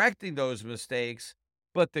of correcting those mistakes,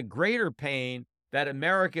 but the greater pain that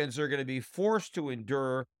Americans are going to be forced to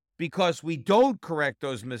endure because we don't correct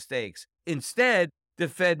those mistakes. Instead, the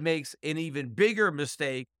Fed makes an even bigger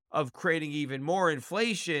mistake of creating even more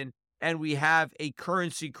inflation, and we have a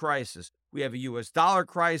currency crisis. We have a U.S. dollar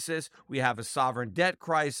crisis. We have a sovereign debt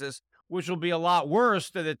crisis, which will be a lot worse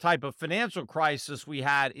than the type of financial crisis we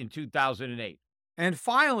had in 2008. And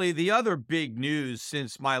finally, the other big news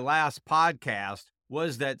since my last podcast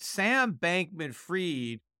was that Sam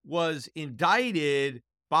Bankman-Fried was indicted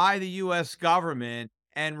by the U.S. government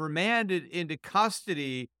and remanded into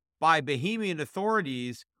custody by Bahamian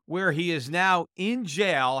authorities, where he is now in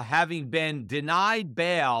jail, having been denied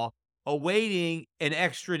bail, awaiting an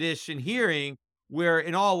extradition hearing, where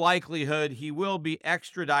in all likelihood he will be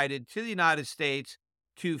extradited to the United States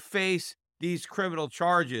to face these criminal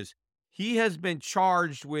charges. He has been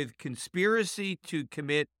charged with conspiracy to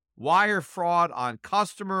commit wire fraud on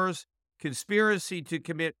customers, conspiracy to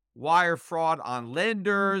commit wire fraud on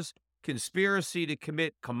lenders, conspiracy to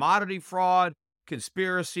commit commodity fraud,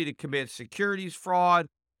 conspiracy to commit securities fraud,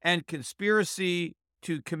 and conspiracy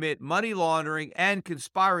to commit money laundering and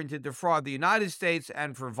conspiring to defraud the United States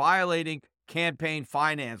and for violating campaign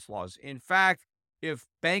finance laws. In fact, if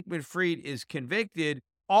Bankman-Fried is convicted,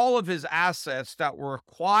 all of his assets that were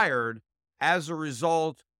acquired as a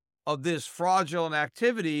result of this fraudulent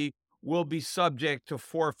activity will be subject to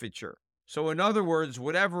forfeiture. So in other words,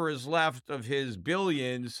 whatever is left of his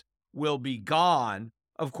billions will be gone.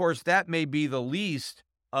 Of course, that may be the least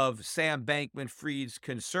of Sam Bankman-Fried's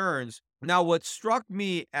concerns. Now, what struck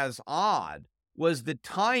me as odd was the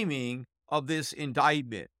timing of this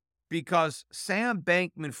indictment, because Sam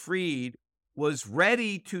Bankman-Fried was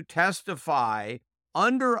ready to testify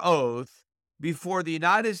under oath before the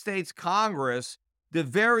United States Congress the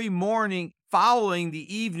very morning following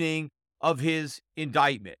the evening of his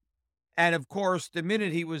indictment. And of course, the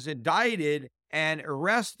minute he was indicted and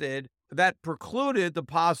arrested, that precluded the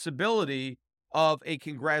possibility of a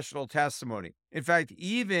congressional testimony. In fact,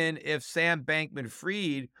 even if Sam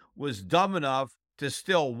Bankman-Fried was dumb enough to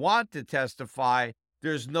still want to testify,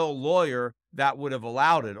 there's no lawyer that would have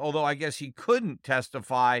allowed it, although I guess he couldn't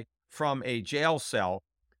testify from a jail cell.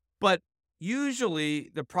 But usually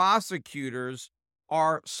the prosecutors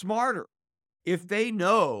are smarter. If they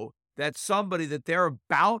know that somebody that they're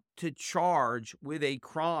about to charge with a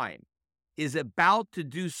crime is about to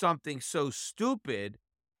do something so stupid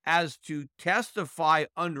as to testify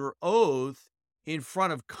under oath in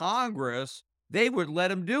front of Congress, they would let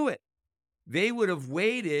him do it. they would have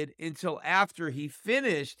waited until after he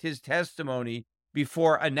finished his testimony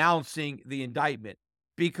before announcing the indictment,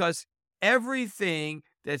 because everything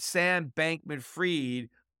that Sam Bankman-Fried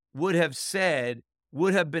would have said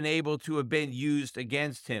would have been able to have been used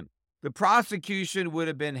against him. The prosecution would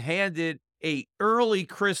have been handed a early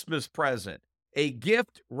Christmas present, a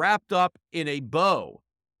gift wrapped up in a bow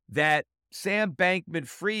that Sam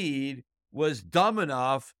Bankman-Fried was dumb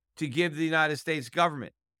enough to give the United States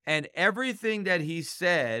government. And everything that he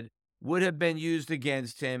said would have been used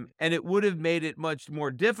against him, and it would have made it much more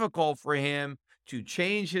difficult for him to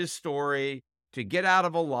change his story, to get out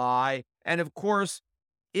of a lie. And of course,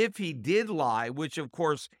 if he did lie, which of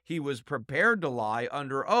course he was prepared to lie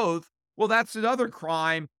under oath, well, that's another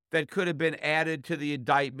crime that could have been added to the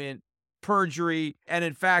indictment, perjury. And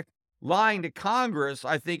in fact, lying to Congress,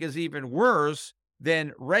 I think, is even worse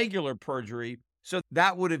than regular perjury. So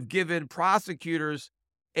that would have given prosecutors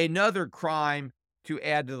another crime to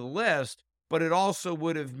add to the list, but it also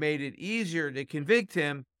would have made it easier to convict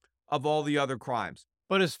him of all the other crimes.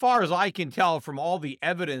 But as far as I can tell from all the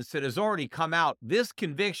evidence that has already come out, this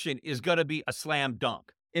conviction is going to be a slam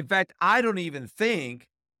dunk. In fact, I don't even think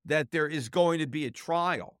that there is going to be a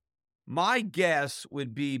trial. My guess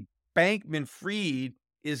would be Bankman-Fried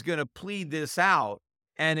is going to plead this out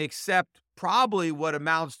and accept probably what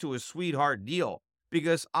amounts to a sweetheart deal,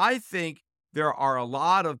 because I think there are a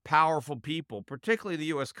lot of powerful people, particularly the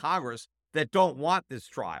U.S. Congress, that don't want this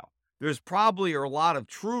trial. There's probably a lot of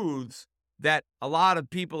truths that a lot of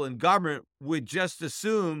people in government would just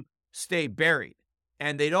assume stay buried,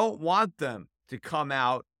 and they don't want them to come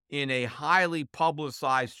out in a highly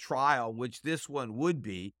publicized trial, which this one would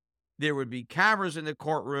be. There would be cameras in the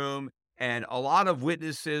courtroom, and a lot of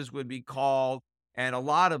witnesses would be called, and a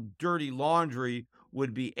lot of dirty laundry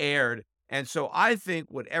would be aired. And so I think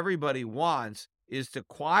what everybody wants is to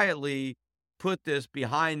quietly put this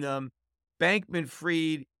behind them.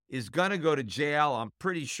 Bankman-Fried is going to go to jail. I'm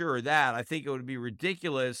pretty sure of that. I think it would be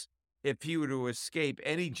ridiculous if he were to escape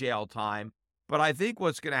any jail time. But I think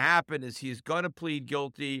what's going to happen is he's going to plead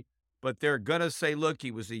guilty, but they're going to say, look,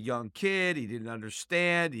 he was a young kid. He didn't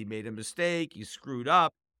understand. He made a mistake. He screwed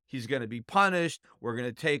up. He's going to be punished. We're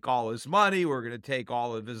going to take all his money. We're going to take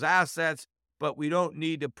all of his assets, but we don't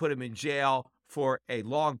need to put him in jail for a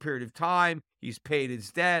long period of time. He's paid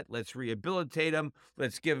his debt. Let's rehabilitate him.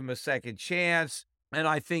 Let's give him a second chance. And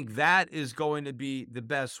I think that is going to be the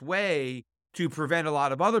best way to prevent a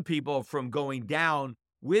lot of other people from going down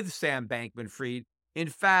with Sam Bankman-Fried. In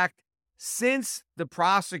fact, since the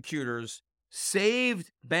prosecutors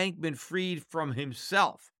saved Bankman-Fried from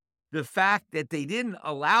himself, the fact that they didn't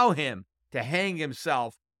allow him to hang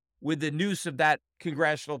himself with the noose of that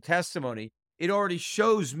congressional testimony, it already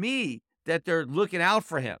shows me that they're looking out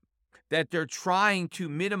for him, that they're trying to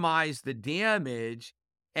minimize the damage,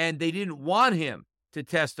 and they didn't want him to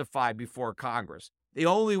testify before Congress. The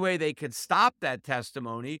only way they could stop that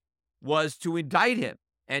testimony was to indict him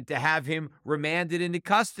and to have him remanded into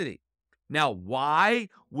custody. Now, why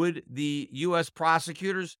would the U.S.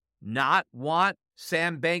 prosecutors not want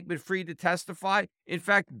Sam Bankman-Fried to testify? In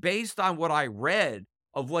fact, based on what I read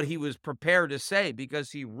of what he was prepared to say,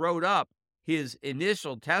 because he wrote up his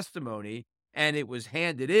initial testimony and it was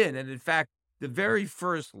handed in. And in fact, the very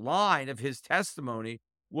first line of his testimony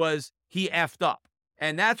was, he effed up.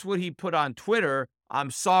 And that's what he put on Twitter. I'm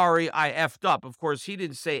sorry, I effed up. Of course, he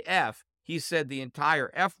didn't say F. He said the entire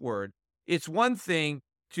F word. It's one thing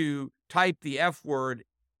to type the F word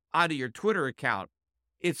onto your Twitter account.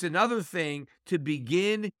 It's another thing to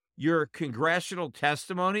begin your congressional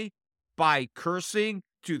testimony by cursing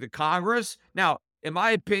to the Congress. Now, in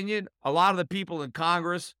my opinion, a lot of the people in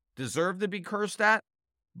Congress deserve to be cursed at,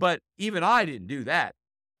 but even I didn't do that.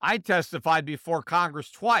 I testified before Congress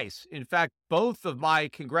twice. In fact, both of my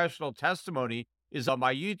congressional testimony is on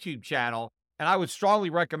my YouTube channel, and I would strongly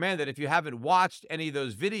recommend that if you haven't watched any of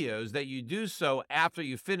those videos, that you do so after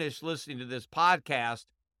you finish listening to this podcast.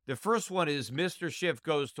 The first one is Mr. Schiff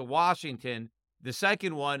Goes to Washington. The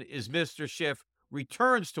second one is Mr. Schiff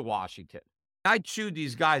Returns to Washington. I chewed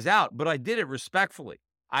these guys out, but I did it respectfully.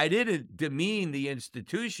 I didn't demean the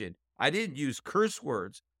institution. I didn't use curse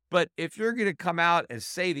words. But if you're going to come out and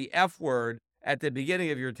say the F word at the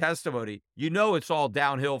beginning of your testimony, you know it's all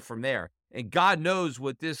downhill from there. And God knows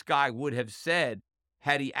what this guy would have said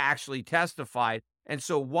had he actually testified. And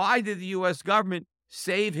so why did the U.S. government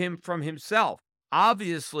save him from himself?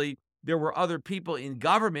 Obviously, there were other people in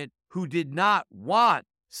government who did not want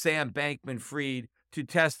Sam Bankman-Fried to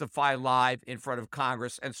testify live in front of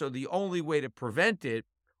Congress. And so the only way to prevent it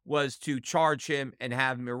was to charge him and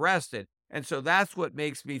have him arrested. And so that's what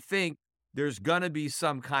makes me think there's going to be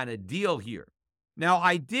some kind of deal here. Now,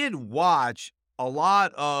 I did watch a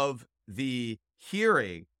lot of the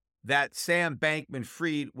hearing that Sam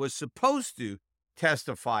Bankman-Fried was supposed to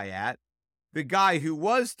testify at. The guy who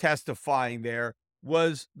was testifying there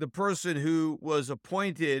was the person who was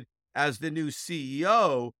appointed as the new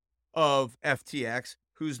CEO of FTX,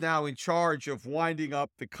 who's now in charge of winding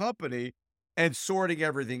up the company and sorting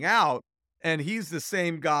everything out. And he's the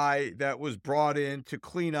same guy that was brought in to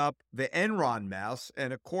clean up the Enron mess.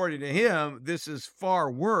 And according to him, this is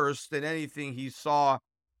far worse than anything he saw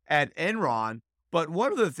at Enron. But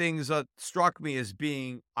one of the things that struck me as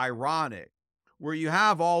being ironic, where you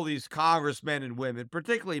have all these congressmen and women,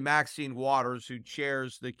 particularly Maxine Waters, who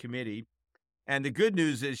chairs the committee. And the good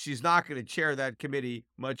news is she's not going to chair that committee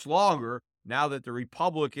much longer now that the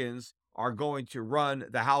Republicans are going to run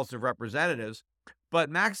the House of Representatives. But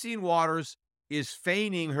Maxine Waters is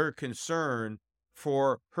feigning her concern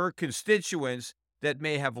for her constituents that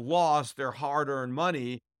may have lost their hard-earned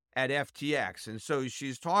money at FTX. And so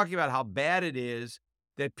she's talking about how bad it is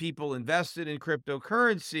that people invested in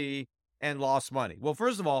cryptocurrency and lost money. Well,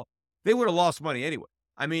 first of all, they would have lost money anyway.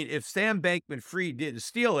 I mean, if Sam Bankman-Fried didn't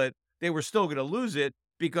steal it, they were still going to lose it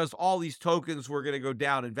because all these tokens were going to go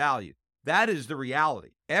down in value. That is the reality.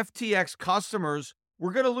 FTX customers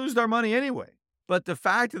were going to lose their money anyway. But the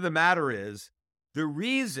fact of the matter is, the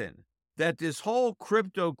reason that this whole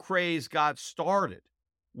crypto craze got started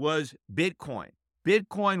was Bitcoin.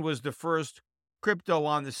 Bitcoin was the first crypto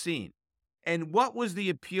on the scene. And what was the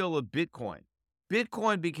appeal of Bitcoin?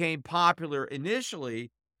 Bitcoin became popular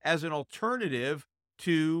initially as an alternative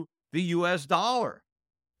to the US dollar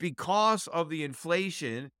because of the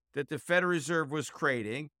inflation that the Federal Reserve was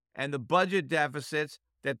creating and the budget deficits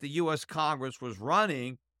that the US Congress was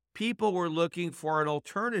running. People were looking for an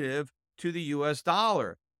alternative to the US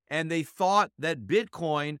dollar, and they thought that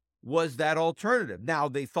Bitcoin was that alternative. Now,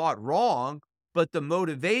 they thought wrong, but the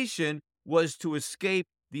motivation was to escape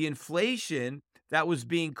the inflation that was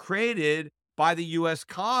being created by the US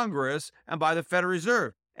Congress and by the Federal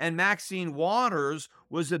Reserve. And Maxine Waters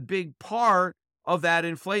was a big part of that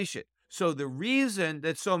inflation. So the reason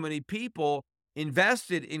that so many people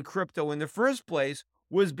invested in crypto in the first place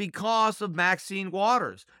was because of Maxine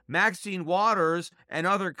Waters. Maxine Waters and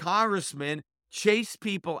other congressmen chased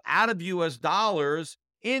people out of US dollars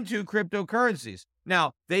into cryptocurrencies.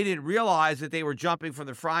 Now, they didn't realize that they were jumping from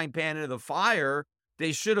the frying pan into the fire.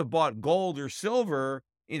 They should have bought gold or silver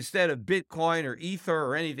instead of Bitcoin or Ether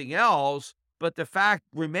or anything else. But the fact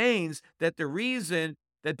remains that the reason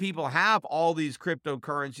that people have all these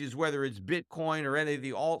cryptocurrencies, whether it's Bitcoin or any of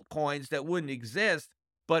the altcoins that wouldn't exist,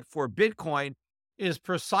 but for Bitcoin, is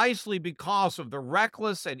precisely because of the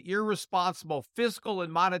reckless and irresponsible fiscal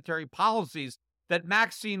and monetary policies that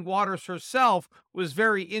Maxine Waters herself was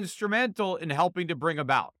very instrumental in helping to bring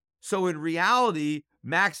about. So in reality,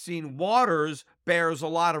 Maxine Waters bears a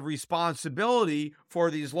lot of responsibility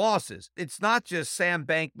for these losses. It's not just Sam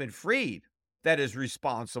Bankman-Fried that is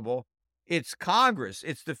responsible. It's Congress.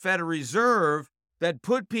 It's the Federal Reserve that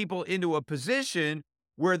put people into a position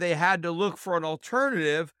where they had to look for an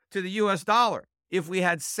alternative to the US dollar. If we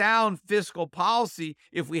had sound fiscal policy,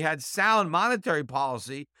 if we had sound monetary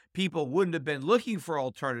policy, people wouldn't have been looking for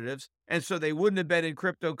alternatives, and so they wouldn't have been in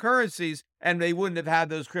cryptocurrencies, and they wouldn't have had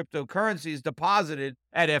those cryptocurrencies deposited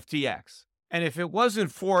at FTX. And if it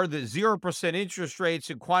wasn't for the 0% interest rates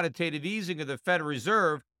and quantitative easing of the Federal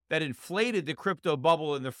Reserve that inflated the crypto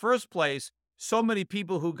bubble in the first place, so many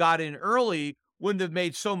people who got in early wouldn't have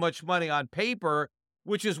made so much money on paper,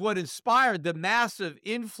 which is what inspired the massive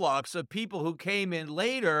influx of people who came in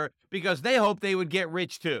later because they hoped they would get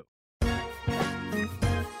rich too.